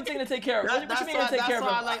you mean you were taking to take care of? What you mean you take care of? That's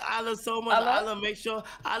why I like Isla so much. Isla? Isla make sure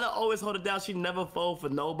Isla always hold it down. She never fold for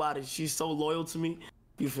nobody. She's so loyal to me.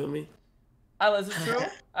 You feel me? Isla, is this true?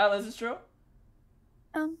 Isla, is this true?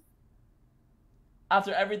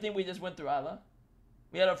 After everything we just went through, Isla.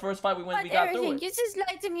 We had our first fight. We got through it. You just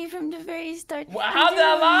lied to me from the very start. How did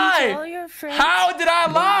I lie? All your friends. How did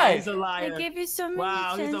I lie? He's a liar. I gave you so many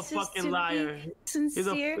Wow, he's a chances fucking to liar. be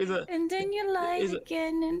sincere, and then you lied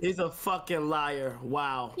again. And He's a fucking liar.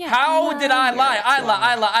 Wow. yeah, How did I lie?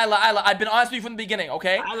 liar. Isla. I've been honest with you from the beginning,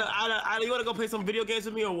 okay? Isla, you wanna go play some video games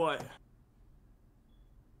with me or what?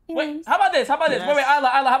 Wait, how about this? Yes. Wait,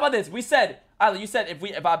 Isla, how about this? We said, Isla, you said if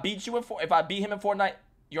I beat him in Fortnite,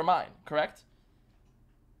 you're mine, correct?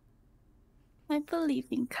 I believe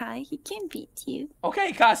in Kai. He can beat you.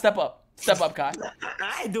 Okay, Kai, step up. Step up, Kai.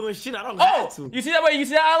 I ain't doing shit. I don't have to. You see that way? You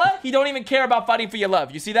see that, Isla? He don't even care about fighting for your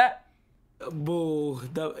love. You see that? Boo.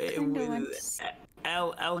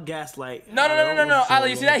 L gaslight. No. Isla,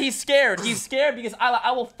 you see that? He's scared. He's scared because Isla,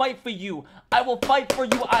 I will fight for you. I will fight for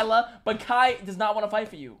you, Isla. But Kai does not want to fight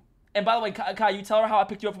for you. And by the way, Kai, you tell her how I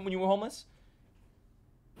picked you up from when you were homeless?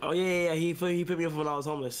 Oh yeah. He picked me up when I was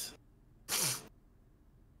homeless.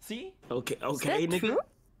 See? Okay, Is that nigga. true?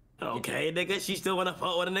 Okay, nigga. She still wanna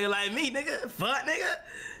fuck with a nigga like me, nigga. Fuck, nigga.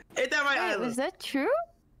 Ain't that right, Wait, Isla? was that true?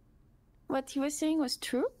 What he was saying was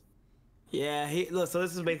true? Yeah, look. So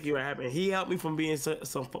this is basically what happened. He helped me from being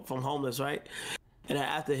from homeless, right? And then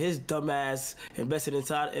after his dumbass invested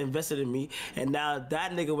in me, and now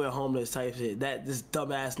that nigga went homeless type shit. This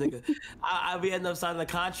dumbass nigga. We ended up signing a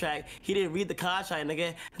contract. He didn't read the contract,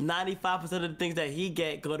 nigga. 95% of the things that he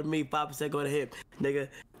get go to me, 5% go to him, nigga.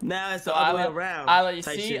 Now it's the other way around. Isla, you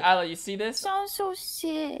see? Shit. Isla, you see this? Sounds so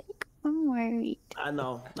sick. I'm worried. I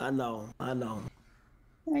know. Are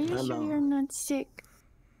you sure you're not sick?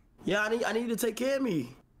 Yeah, I need you to take care of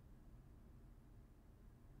me.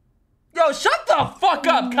 Yo, shut the fuck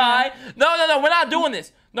up, Kai. No, we're not doing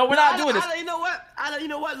this. No, we're not doing this. You know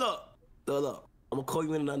what? Look. I'm gonna call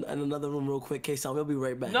you in another room real quick, Kaysan. We'll be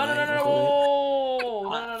right back. No.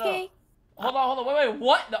 Okay. Hold on. Wait.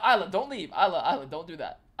 What? No, Isla, don't leave. Isla, don't do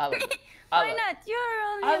that. Isla. Why not? You're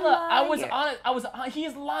only Isla, liar. I was honest.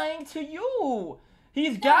 He's lying to you.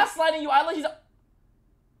 He's gaslighting you, Isla. He's.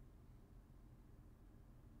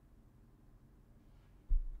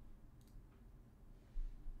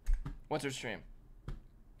 What's her stream?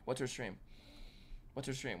 What is it?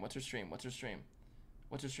 What's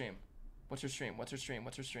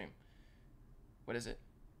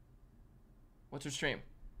her stream?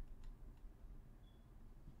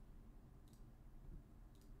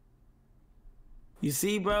 You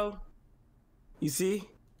see, bro? You see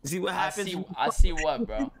what happens? I see what,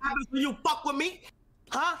 bro? What happens when you fuck with me?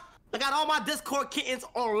 Huh? I got all my Discord kittens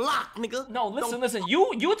on lock, nigga. No, listen.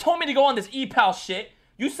 You told me to go on this e-pal shit.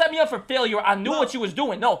 You set me up for failure. I knew what you was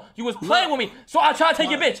doing. No, you was playing with me, so I tried to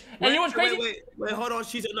take your bitch. And you know what's crazy? Wait, hold on.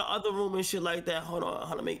 She's in the other room and shit like that. Hold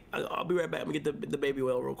on. I'll be right back. Let me get the baby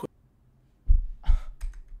oil real quick.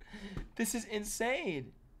 This is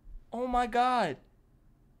insane. Oh my god.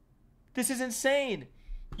 This is insane.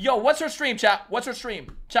 Yo, what's her stream, chat? What's her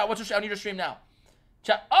stream? Chat, what's her stream? I need her stream now.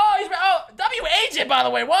 Chat. Oh, he's right. Oh, W Agent, by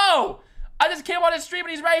the way. Whoa. I just came on his stream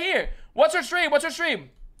and he's right here. What's her stream?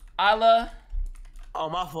 Isla. Oh,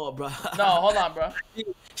 my fault, bro. No, hold on, bro.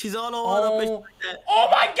 She's all on her bitch like that. Oh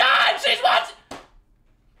my god, she's watching.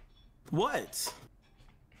 What?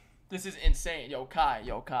 This is insane. Yo, Kai.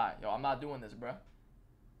 Yo, I'm not doing this, bro.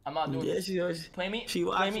 I'm not doing this. Play me.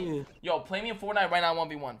 Play me. Yo, play me in Fortnite right now,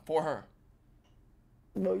 1v1 for her.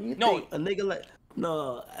 No, you think a nigga like...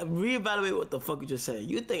 No, reevaluate what the fuck you just said.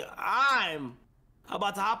 You think I'm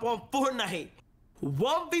about to hop on Fortnite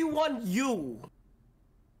 1v1 you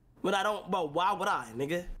when I don't... Bro, why would I,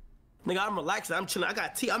 nigga? Nigga, I'm relaxing. I'm chilling. I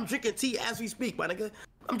got tea. I'm drinking tea as we speak, my nigga.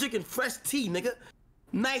 I'm drinking fresh tea, nigga.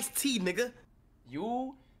 Nice tea, nigga.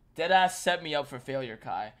 You deadass set me up for failure,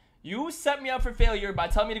 Kai. You set me up for failure by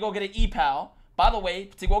telling me to go get an e-pal. By the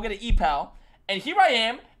way, to go get an e-pal. And here I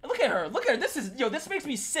am. Look at her. This makes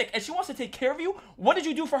me sick. And she wants to take care of you. What did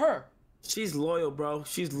you do for her? She's loyal, bro.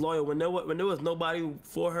 She's loyal. When there was nobody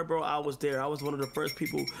for her, bro, I was there. I was one of the first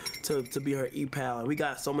people to be her e-pal. And we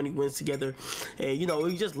got so many wins together. And, you know,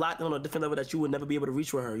 we just locked on a different level that you would never be able to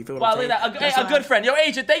reach with her. You feel what I'm saying? Look at that. A good friend. Yo,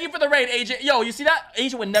 Agent, thank you for the raid, Agent. Yo, you see that?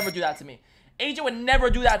 Agent would never do that to me. Agent would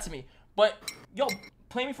never do that to me. But, yo,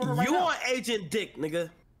 play me for her right now. You want Agent Dick,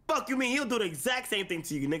 nigga. Fuck you mean? He'll do the exact same thing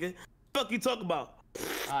to you, nigga. Fuck you talk about.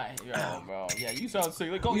 Alright, yo, bro. Yeah, you sound sick.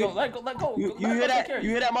 Let go, yo, let go. You hear that?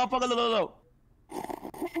 You hear that, motherfucker? Look.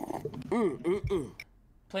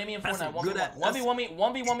 Play me in Fortnite.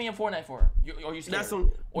 1v1 me in Fortnite for her. Or you scared? That's some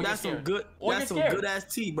good ass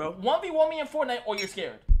tea, bro. 1v1 me in Fortnite or you're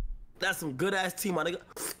scared. That's some good ass tea, my nigga.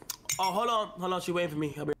 Oh, hold on. She waiting for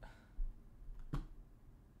me. Hold on.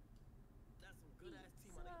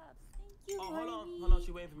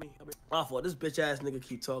 She waiting for me. My fault. This bitch ass nigga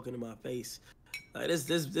keep talking in my face. Like this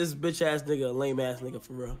bitch ass nigga, a lame ass nigga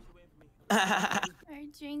for real. Are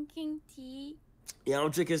you drinking tea? Yeah,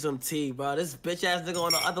 I'm drinking some tea, bro. This bitch ass nigga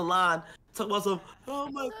on the other line talk about some. Oh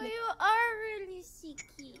my God. So you are really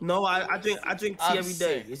sicky. No, I drink tea every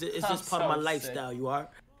day. Sick. It's just part of my lifestyle. You are.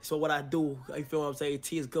 So what I do, you feel what I'm saying?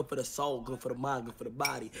 Tea is good for the soul, good for the mind, good for the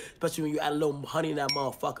body. Especially when you add a little honey in that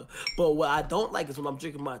motherfucker. But what I don't like is when I'm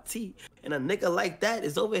drinking my tea and a nigga like that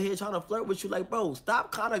is over here trying to flirt with you. Like, bro,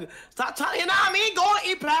 stop trying, you know what I mean? Go and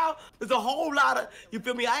eat, pal. There's a whole lot of, you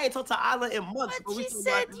feel me? I ain't talked to Isla in months. But she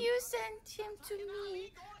said you sent him to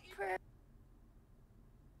me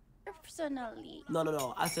personally.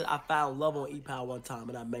 No. I said I found love on E-Pal one time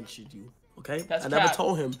and I mentioned you. Okay? That's I never cap.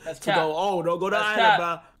 told him That's to cap. go, oh, don't go to That's Isla, cap.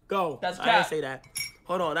 bro. Go. That's I didn't cap. say that.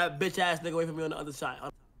 Hold on, that bitch ass nigga wait for me on the other side.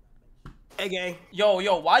 Hey, gang. Yo,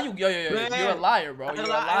 why you, yo, Man, you're a liar, bro. You're a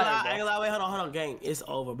liar, I ain't lie, wait, hold on, gang. It's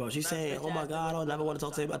over, bro. She's saying, oh my God, I don't never want to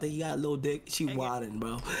talk to him. I think he got a little dick. She wildin',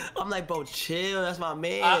 bro. I'm like, bro, chill. That's my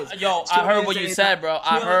man. I heard what you said, bro.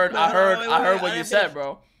 I heard what you said,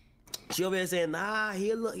 bro. She over here saying, nah,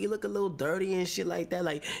 he look a little dirty and shit like that.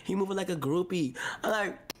 Like, he moving like a groupie. I'm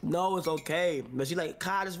like, no, it's okay. But she like,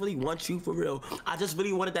 Kai, I just really want you for real. I just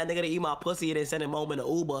really wanted that nigga to eat my pussy and then send him home in an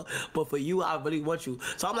Uber. But for you, I really want you.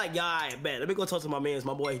 So I'm like, yeah, all right, bet. Let me go talk to my mans,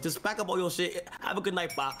 my boy. Just back up all your shit. Have a good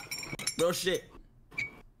night, bye. Real shit.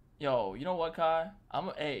 Yo, you know what, Kai? I'm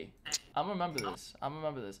remember this.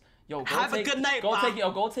 Yo, go have take, a good night, go bye.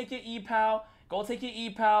 take your e-pal. Go take your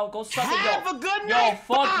e-pal. Go suck it. Have a good night.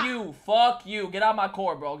 Yo, fuck you. Get out of my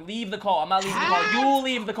core, bro. Leave the call. I'm not leaving the call. You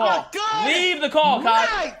leave the call. Leave the call,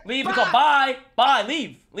 Kai. Leave the call. Bye.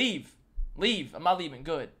 Leave. I'm not leaving.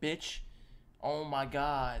 Good, bitch. Oh my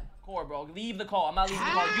God. Core, bro. Leave the call. I'm not leaving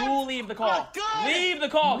the call. You leave the call. Leave the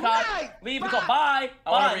call, Kai. Leave the call. Bye.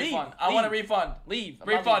 I want a refund. Leave.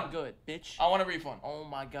 Refund. Good, bitch. I want a refund. Oh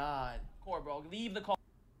my God. Core, bro. Leave the call.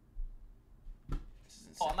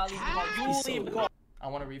 I'm not leaving the call. You leave the call. I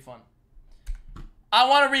want a refund.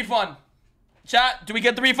 Chat, do we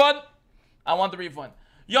get the refund? I want the refund.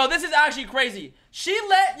 Yo, this is actually crazy. She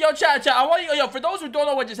let, chat, I want you, for those who don't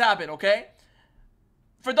know what just happened, okay?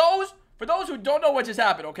 For those who don't know what just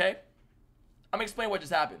happened, okay? I'm gonna explain what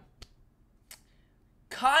just happened.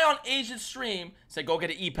 Kai on Asia's stream said, go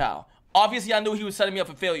get an e-pal. Obviously, I knew he was setting me up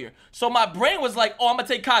for failure. So my brain was like, oh, I'm gonna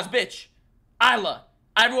take Kai's bitch. Isla.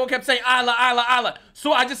 Everyone kept saying Isla.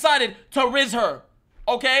 So I decided to riz her.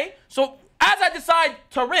 Okay? So as I decide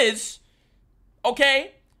to riz,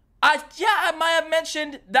 okay, I might have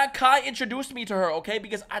mentioned that Kai introduced me to her, okay?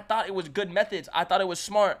 Because I thought it was good methods. I thought it was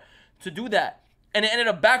smart to do that. And it ended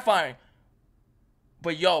up backfiring.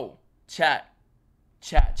 But yo, chat.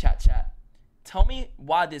 Tell me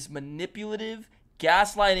why this manipulative,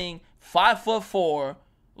 gaslighting, 5'4"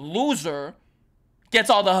 loser gets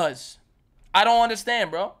all the huzz. I don't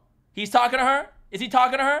understand, bro. He's talking to her? Is he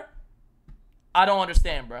talking to her? I don't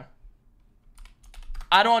understand, bro.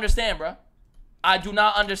 I do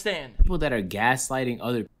not understand. People that are gaslighting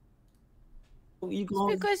other people.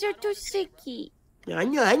 Because you're too sicky. I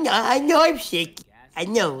know I'm sick. I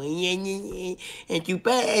know. And too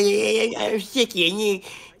bad I'm sick. And you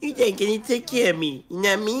think you take care of me. You know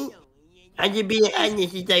what I mean? I'm just being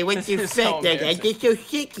honest, it's like once you're fat, like, I'm just so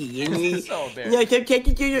sicky. And this is so embarrassing.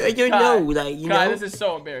 Sometimes I don't know, like, you know. This is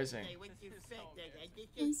so embarrassing.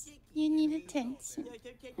 You need attention.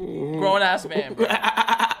 Grown-ass man, bro.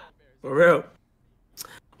 For real.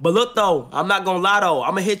 But look, though, I'm not gonna lie, though.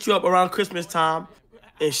 I'm gonna hit you up around Christmas time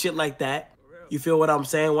and shit like that. You feel what I'm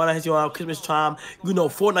saying? When I hit you around Christmas time, you know,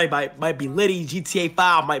 Fortnite might be litty, GTA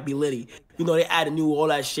 5 might be litty. You know, they added new all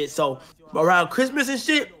that shit. So, around Christmas and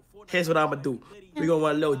shit, here's what I'm gonna do. We're gonna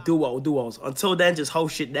run a little duos. Until then, just hold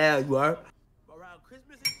shit down, you heard?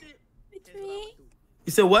 With me?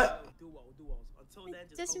 You said what?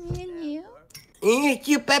 Just me and you?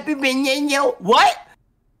 You Peppy Benino. What?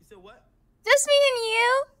 You said what? Just me and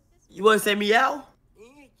you. You want to say meow?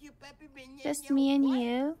 Just me and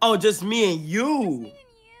you. Oh, just me and you.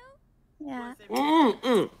 Yeah.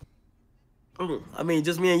 I mean,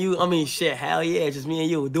 just me and you. I mean, shit, hell yeah, just me and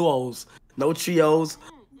you. Duos, no trios,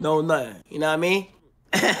 no nothing. You know what I mean?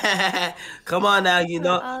 Come on now, you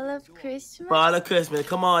know. For all of Christmas. For all of Christmas,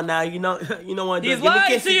 come on now, you know what? He's Give me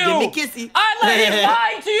lying kissy, to you. give me kissy. I let him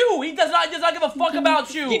lie to you. He does not give a fuck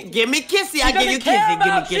about you. Give me kissy. He I give you doesn't care kissy. Give me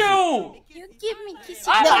about kissy. you. You give me kisses.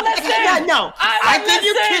 No. I give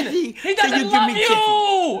you kissy. He so doesn't you give love me you.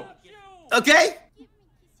 kissy. Okay?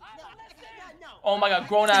 Oh my god,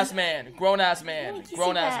 grown ass man. Grown ass man. Kissy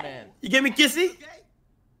Grown ass back. man. You give me kissy?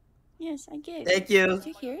 Yes, I get. Thank you. Did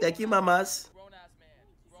you hear? Thank you, mamas. Grown ass man.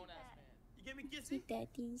 Grown ass man. You give me Kissy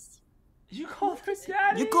daddies. You call her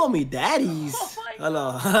daddy? You call me daddies. Oh my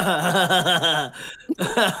Hello.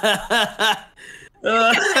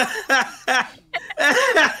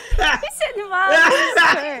 You said mommy's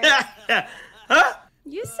first. Huh?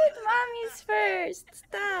 You said mommy's first.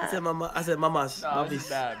 I said mamas. Nah, this is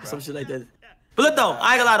bad, bro. Some shit like that. But look though,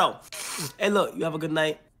 I ain't gonna lie though. Hey look, you have a good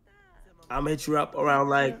night. I'm gonna hit you up around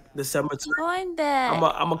like December. Going back. I'm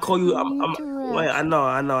gonna call you. Wait, I know.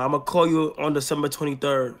 I'm gonna call you on December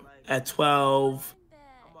 23rd at 12.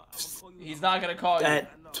 He's not gonna call you. At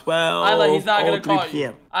 12. Isla, he's not gonna 03 call you.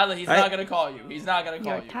 PM. Isla, he's Right? not gonna call you. He's not gonna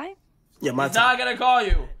call Your you. time? Yeah, my He's time. not gonna call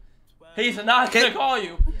you. He's not gonna Okay. call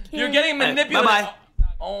you. You're getting Alright, manipulated. bye-bye.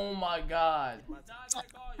 Oh my god.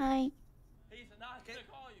 Hi. He's not gonna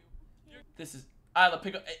call you. This is Isla.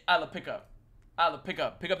 Pick up. Isla, pick up. Isla, pick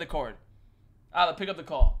up. Pick up the cord. Isla, pick up the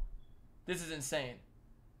call. This is insane.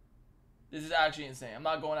 This is actually insane. I'm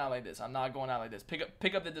not going out like this. I'm not going out like this. Pick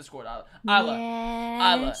up the Discord, Isla.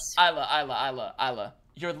 Yes. Isla.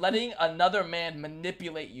 You're letting another man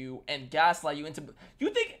manipulate you and gaslight you into. You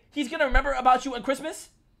think he's gonna remember about you at Christmas?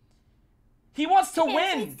 He wants to Yes,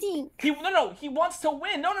 I win. think. He wants to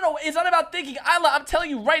win. No. It's not about thinking. Isla, I'm telling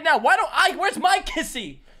you right now. Where's my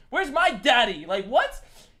kissy? Where's my daddy? Like what?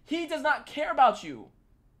 He does not care about you.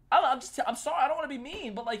 Isla, I'm sorry. I don't want to be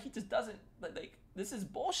mean, but like he just doesn't. Like this is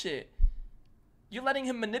bullshit. You're letting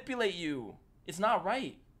him manipulate you. It's not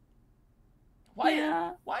right. Why?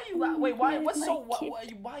 Yeah. Why are you? Wait. Why? I What's like so? Why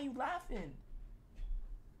it. are you laughing?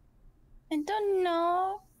 I don't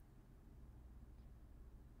know.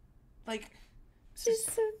 Like, It's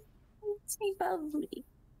so makes me bubbly.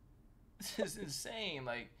 this is insane.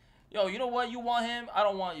 Like, yo, you know what? You want him? I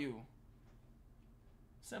don't want you.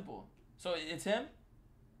 Simple. So it's him?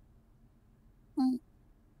 Mm.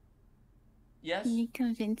 Yes? Can you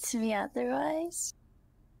convince me otherwise?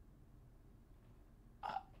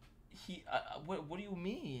 What do you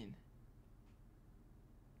mean?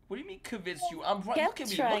 What do you mean convince you? I'm right. Kept Look at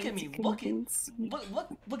me. trying Look at me. to Look convince me.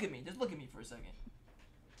 at me. Just look at me for a second.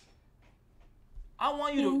 I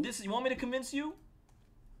want you to. You want me to convince you?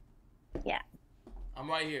 Yeah. I'm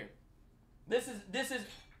right here. This is.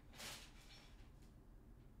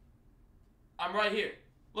 I'm right here.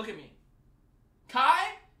 Look at me. Kai?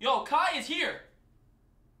 Yo, Kai is here.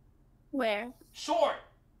 Where? Short.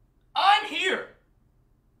 I'm here.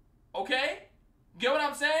 Okay? Get what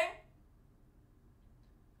I'm saying?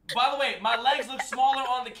 By the way, my legs look smaller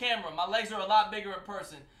on the camera. My legs are a lot bigger in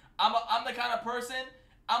person. I'm the kind of person,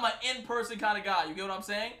 I'm an in-person kind of guy. You get what I'm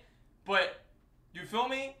saying? But, you feel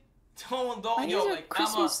me? Don't, Why yo, is a like,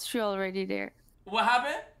 Christmas tree already there? What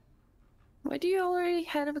happened? Why do you already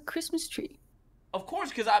have a Christmas tree? Of course,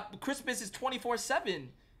 because Christmas is 24/7.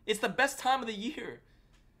 It's the best time of the year.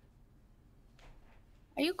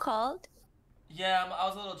 Are you cold? Yeah, I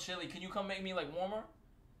was a little chilly. Can you come make me, like, warmer?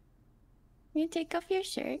 Can you take off your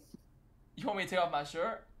shirt? You want me to take off my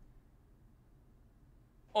shirt?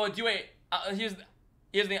 Oh, wait. Here's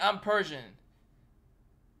the thing. I'm Persian.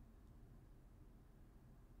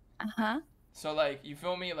 Uh-huh. So, like, you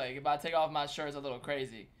feel me? Like, if I take off my shirt, it's a little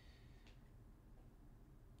crazy.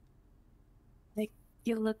 Like,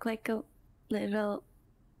 you look like a little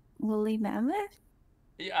woolly mammoth?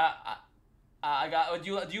 Yeah, I got.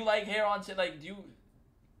 Do you like hair on shit? Like, do you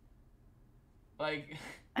like?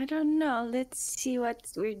 I don't know. Let's see what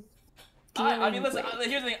we're I mean, listen. with.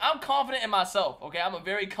 Here's the thing. I'm confident in myself. Okay, I'm a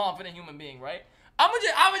very confident human being, right? I'm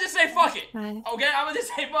gonna just say fuck it. Right. Okay, I'm gonna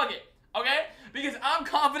just say fuck it. Okay, because I'm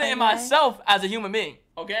confident in Okay. myself as a human being.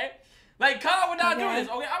 Okay, like Kyle would not do Okay. this.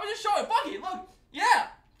 Okay, I'm gonna just show it. Fuck it. Look, yeah,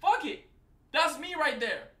 fuck it. That's me right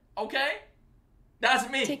there. Okay, that's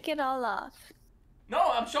me. Take it all off. No,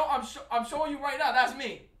 I'm showing you right now. That's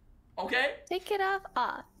me. Okay. Take it off.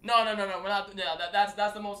 No. We're not. Yeah,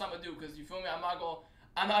 that's the most I'm gonna do. Cause you feel me? I'm not gonna.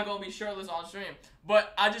 I'm not gonna be shirtless on stream.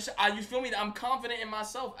 But you feel me? I'm confident in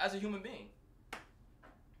myself as a human being.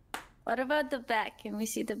 What about the back? Can we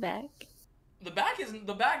see the back? The back is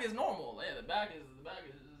normal. Yeah, the back is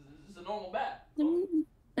a normal back.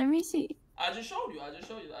 Let me see. I just showed you. I just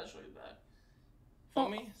showed you the back. Feel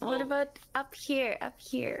me? So, what about up here? Up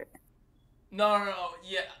here. No.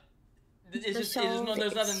 Yeah. It's just there's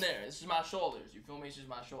shoulders. nothing there. It's just my shoulders. You feel me? It's just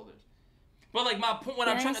my shoulders. But like my point,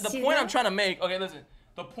 I'm trying to make. Okay, listen.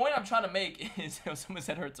 The point I'm trying to make is someone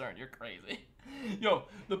said her turn. You're crazy. Yo,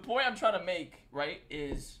 the point I'm trying to make, right,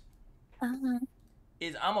 is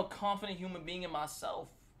I'm a confident human being in myself.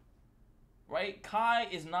 Right? Kai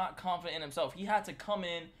is not confident in himself. He had to come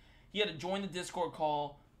in. He had to join the Discord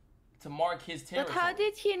call to mark his territory. But how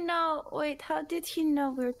did he know? Wait, how did he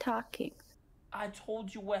know we're talking? I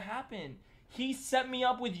told you what happened. He set me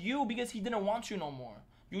up with you because he didn't want you no more.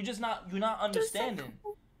 You're not understanding.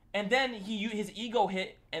 And then his ego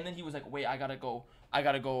hit, and then he was like, wait, I gotta go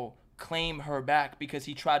claim her back because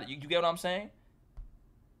he tried to. You get what I'm saying?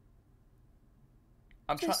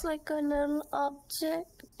 Just like a little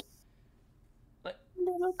object. Like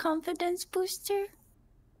little confidence booster.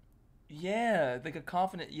 Yeah, like a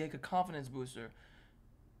confidence booster.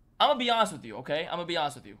 I'm gonna be honest with you, okay?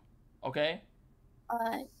 Okay?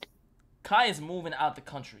 What? Kai is moving out the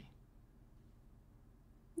country.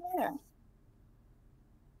 Yeah.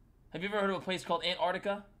 Have you ever heard of a place called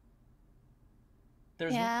Antarctica?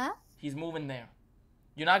 He's moving there.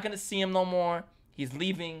 You're not gonna see him no more. He's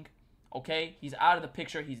leaving. Okay? He's out of the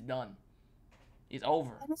picture. He's done. He's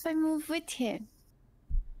over. What if I move with him?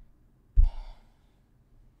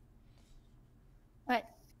 What?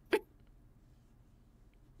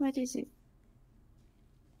 What is it?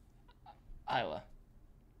 Isla.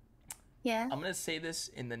 Yeah? I'm gonna say this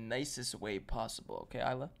in the nicest way possible, okay,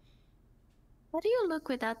 Isla? How do you look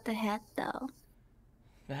without the hat, though?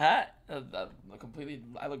 The hat?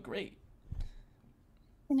 I look great.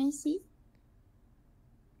 Can I see?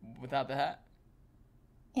 Without the hat?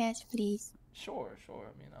 Yes, please. Sure.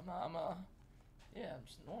 I mean, yeah, I'm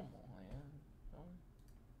just normal.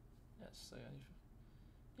 Yes.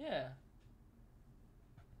 Yeah.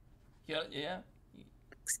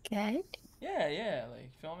 Looks good. Yeah.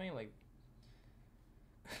 Like, feel me? Like,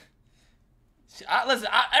 listen.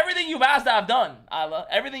 Everything you've asked, I've done. Isla.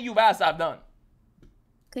 Everything you've asked, I've done.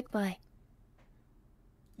 Good boy.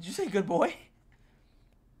 Did you say good boy?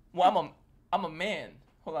 Well, I'm a man.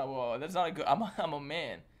 Hold on, whoa, that's not a good. I'm a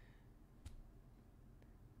man.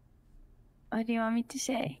 What do you want me to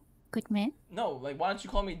say? Good man? No, like, why don't you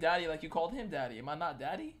call me daddy like you called him daddy? Am I not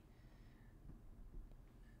daddy?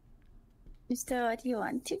 Is that what you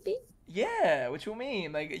want to be? Yeah, what you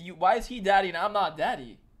mean? Like, why is he daddy and I'm not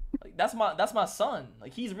daddy? Like, that's my son.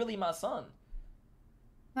 Like, he's really my son.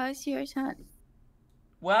 How's your son?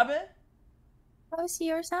 What happened? How's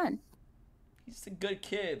your son? He's just a good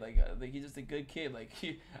kid. Like he's just a good kid. Like,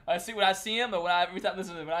 when I see him, but when I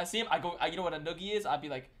see him, you know what a noogie is? I'd be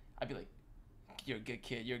like, you're a good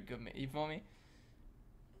kid. You're a good man. You feel me?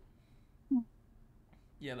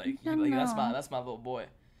 Yeah, like that's my little boy.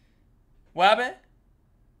 What happened?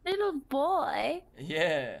 Little boy?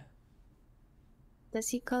 Yeah. Does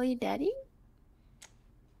he call you daddy?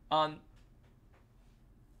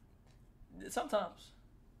 Sometimes.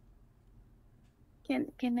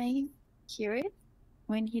 Can I hear it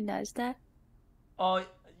when he does that? I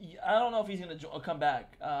don't know if he's gonna come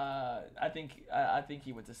back. I think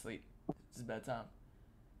he went to sleep. It's his bedtime.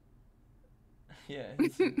 Yeah,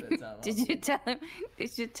 it's his bedtime.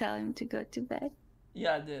 Did you tell him to go to bed?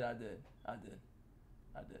 Yeah, I did.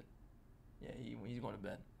 Yeah, he's going to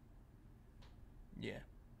bed. Yeah.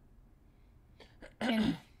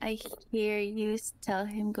 Can I hear you tell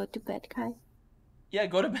him go to bed, Kai? Yeah,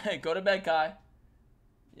 go to bed. Go to bed, Kai.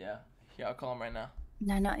 Yeah, I'll call him right now.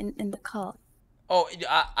 No, not in the call. Oh,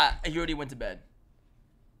 you already went to bed.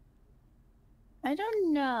 I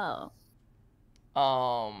don't know.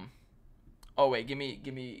 Oh wait, give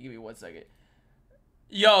me 1 second.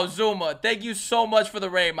 Yo, Zuma, thank you so much for the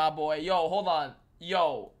raid, my boy. Yo, hold on.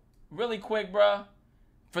 Yo, really quick, bruh.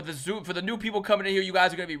 For the new people coming in here, you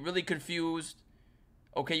guys are gonna be really confused.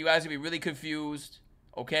 Okay, you guys are gonna be really confused.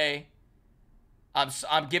 Okay.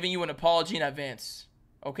 I'm giving you an apology in advance.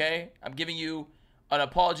 Okay? I'm giving you an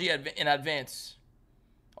apology in advance.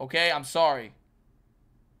 Okay? I'm sorry.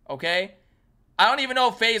 Okay? I don't even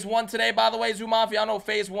know phase 1 today, by the way, Zumafia. I don't know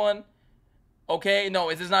phase 1. Okay? No,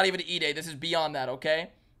 this is not even an E-Day. This is beyond that,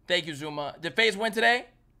 okay? Thank you, Zuma. Did phase win today?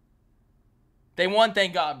 They won?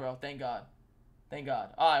 Thank God, bro. Thank God. Thank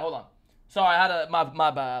God. Alright, hold on. Sorry, I had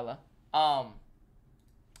my bad, Ala. I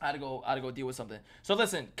had to go deal with something. So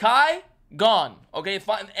listen, Kai Gone. Okay,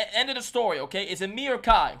 fine. End of the story, okay? Is it me or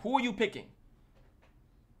Kai? Who are you picking?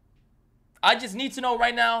 I just need to know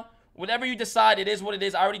right now. Whatever you decide, it is what it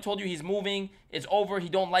is. I already told you he's moving. It's over. He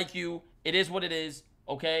don't like you. It is what it is,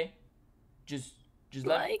 okay? Just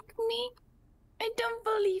let me. I don't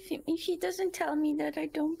believe him. If he doesn't tell me that, I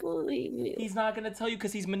don't believe you. He's not gonna tell you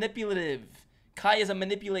because he's manipulative. Kai is a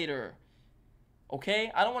manipulator.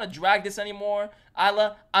 Okay? I don't want to drag this anymore.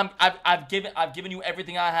 Isla, I've given you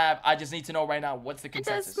everything I have. I just need to know right now what's the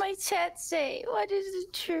consensus. What does my chat say? What is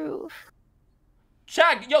the truth?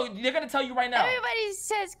 Chat, yo, they're gonna tell you right now. Everybody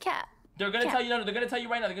says cap. They're gonna tell you. No, they're gonna tell you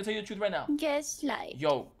right now. They're gonna tell you the truth right now. Gaslight.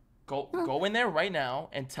 Yo, go in there right now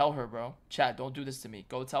and tell her, bro. Chat, don't do this to me.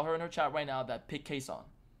 Go tell her in her chat right now that pick Kaysan.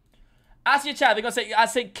 Ask your chat. They're gonna say, I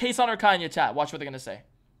say Kaysan or Kai in your chat. Watch what they're gonna say.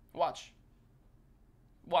 Watch.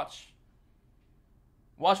 Watch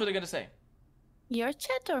what they're gonna say. Your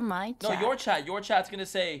chat or my chat? No, your chat. Your chat's gonna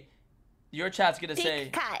say. Your chat's gonna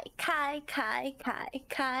say. Kai.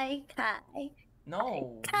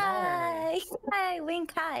 No. Kai. Win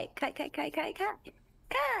Kai. Kai.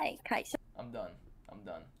 I'm done.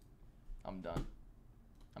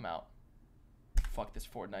 I'm out. Fuck this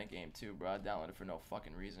Fortnite game too, bro. I downloaded it for no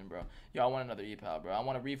fucking reason, bro. Yo, I want another EPAL, bro. I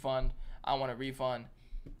want a refund.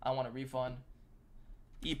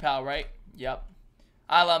 EPAL, right? Yep.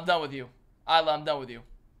 Isla, I'm done with you.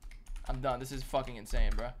 I'm done. This is fucking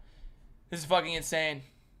insane, bro. This is fucking insane.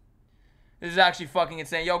 This is actually fucking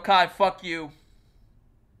insane. Yo, Kai, fuck you.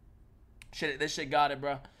 Shit, this shit got it,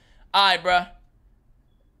 bro. Alright, bro.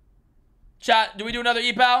 Chat, do we do another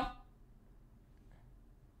EPAL?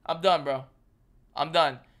 I'm done, bro. I'm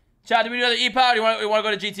done. Chat, do we do another EPAL or do you want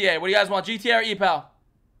to go to GTA? What do you guys want, GTA or EPAL?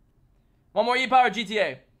 One more EPAL or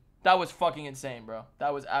GTA? That was fucking insane, bro.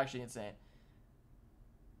 That was actually insane.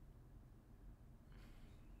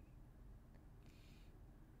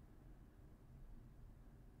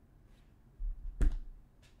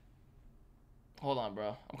 Hold on,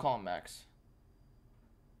 bro. I'm calling Max.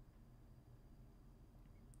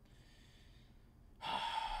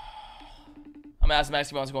 I'm gonna ask Max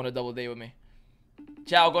if he wants to go on a double date with me.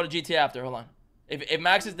 Chat, I'll go to GTA after. Hold on. If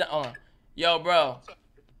Max is down, hold on. Yo, bro.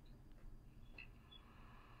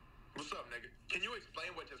 What's up, nigga? Can you explain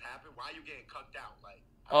what just happened? Why are you getting cucked out? Like,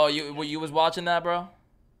 Oh, you was watching that, bro?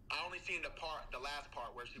 I only seen the last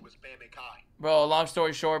part where she was spamming Kai. Bro, long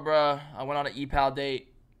story short, bro, I went on an EPAL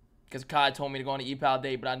date because Kai told me to go on an EPAL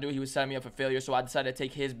date, but I knew he was setting me up for failure, so I decided to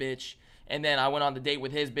take his bitch. And then I went on the date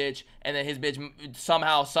with his bitch, and then his bitch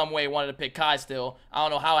somehow, some way wanted to pick Kai still. I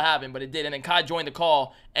don't know how it happened, but it did. And then Kai joined the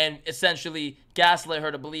call and essentially gaslit her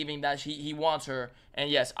to believing that he wants her. And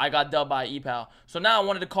yes, I got dubbed by EPAL. So now I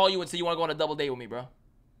wanted to call you and say you want to go on a double date with me, bro.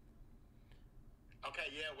 Okay,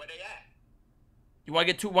 yeah, where they at? You want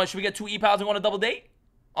to get two? Should we get two EPALs and go on a double date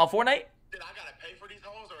on Fortnite? Did I gotta pay for these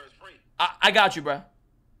hoes or it's free? I got you, bro.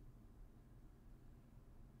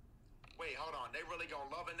 Wait, hold on. They really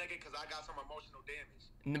gonna love a nigga because I got some emotional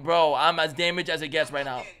damage. Bro, I'm as damaged as it gets right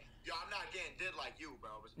now. Yo, I'm not getting did like you,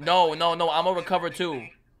 bro. Respect No. I'm gonna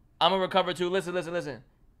recover too. Listen.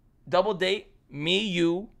 Double date, me,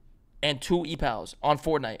 you, and two EPALs on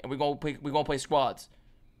Fortnite, and we're gonna play squads.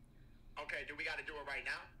 Okay, do we gotta do it right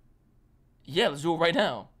now? Yeah, let's do it right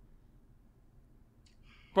now.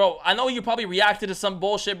 Bro, I know you probably reacted to some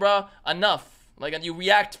bullshit, bro. Enough. Like, you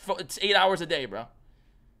react for it's 8 hours a day, bro.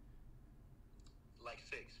 Like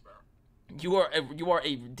 6, bro. You are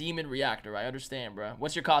a demon reactor. I understand, bro.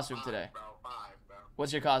 What's your costume today? 5, bro.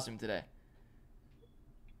 What's your costume today?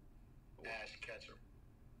 Ash Ketchum.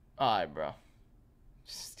 Alright, bro.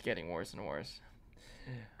 It's getting worse and worse.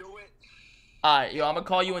 Do it. Alright, yo, I'm gonna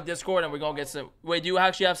call you in Discord and we're gonna get some. Wait, do you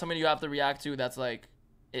actually have something you have to react to that's like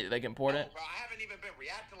important? No, bro, I haven't even been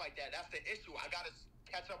reacting like that. That's the issue. I gotta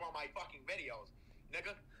catch up on my fucking videos,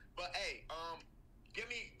 nigga. But hey, give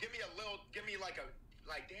me like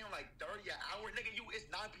damn, like 30 an hour, nigga. It's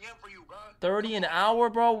 9 p.m. for you, bro. 30 an hour,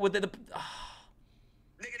 bro? With the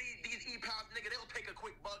Nigga, these E-Pops, nigga, they'll take a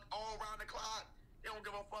quick buck all around the clock. They don't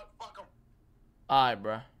give a fuck. Fuck them. Alright,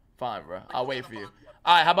 bro. Fine, bro. I'll wait for you.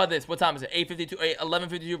 Alright, how about this? What time is it? 8:52,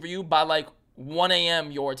 11:52 for you by like 1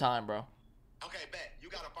 a.m. your time, bro. Okay, bet. You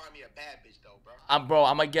gotta find me a bad bitch though, bro.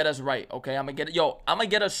 I'm gonna get us right, okay? I'm gonna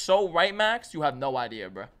get us so right, Max. You have no idea,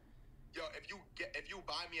 bro. Yo, if you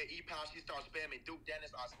buy me an E-Pound, she starts spamming Duke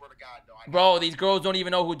Dennis, I swear to God, though. Bro, these girls don't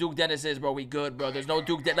even know who Duke Dennis is, bro. We good, bro. There's no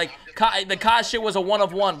Duke Dennis. Like, the Kai shit was a one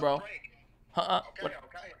of one, bro. Okay. All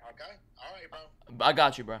right, bro. I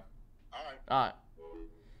got you, bro. All right.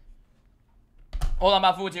 Hold on,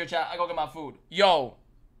 my food's here, chat. I go get my food. Yo,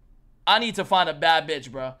 I need to find a bad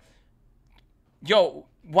bitch, bro. Yo,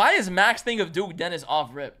 why is Max think of Duke Dennis off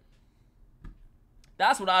rip?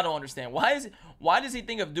 That's what I don't understand. Why does he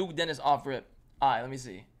think of Duke Dennis off rip? All right, let me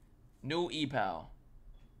see. New e-pal.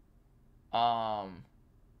 Um,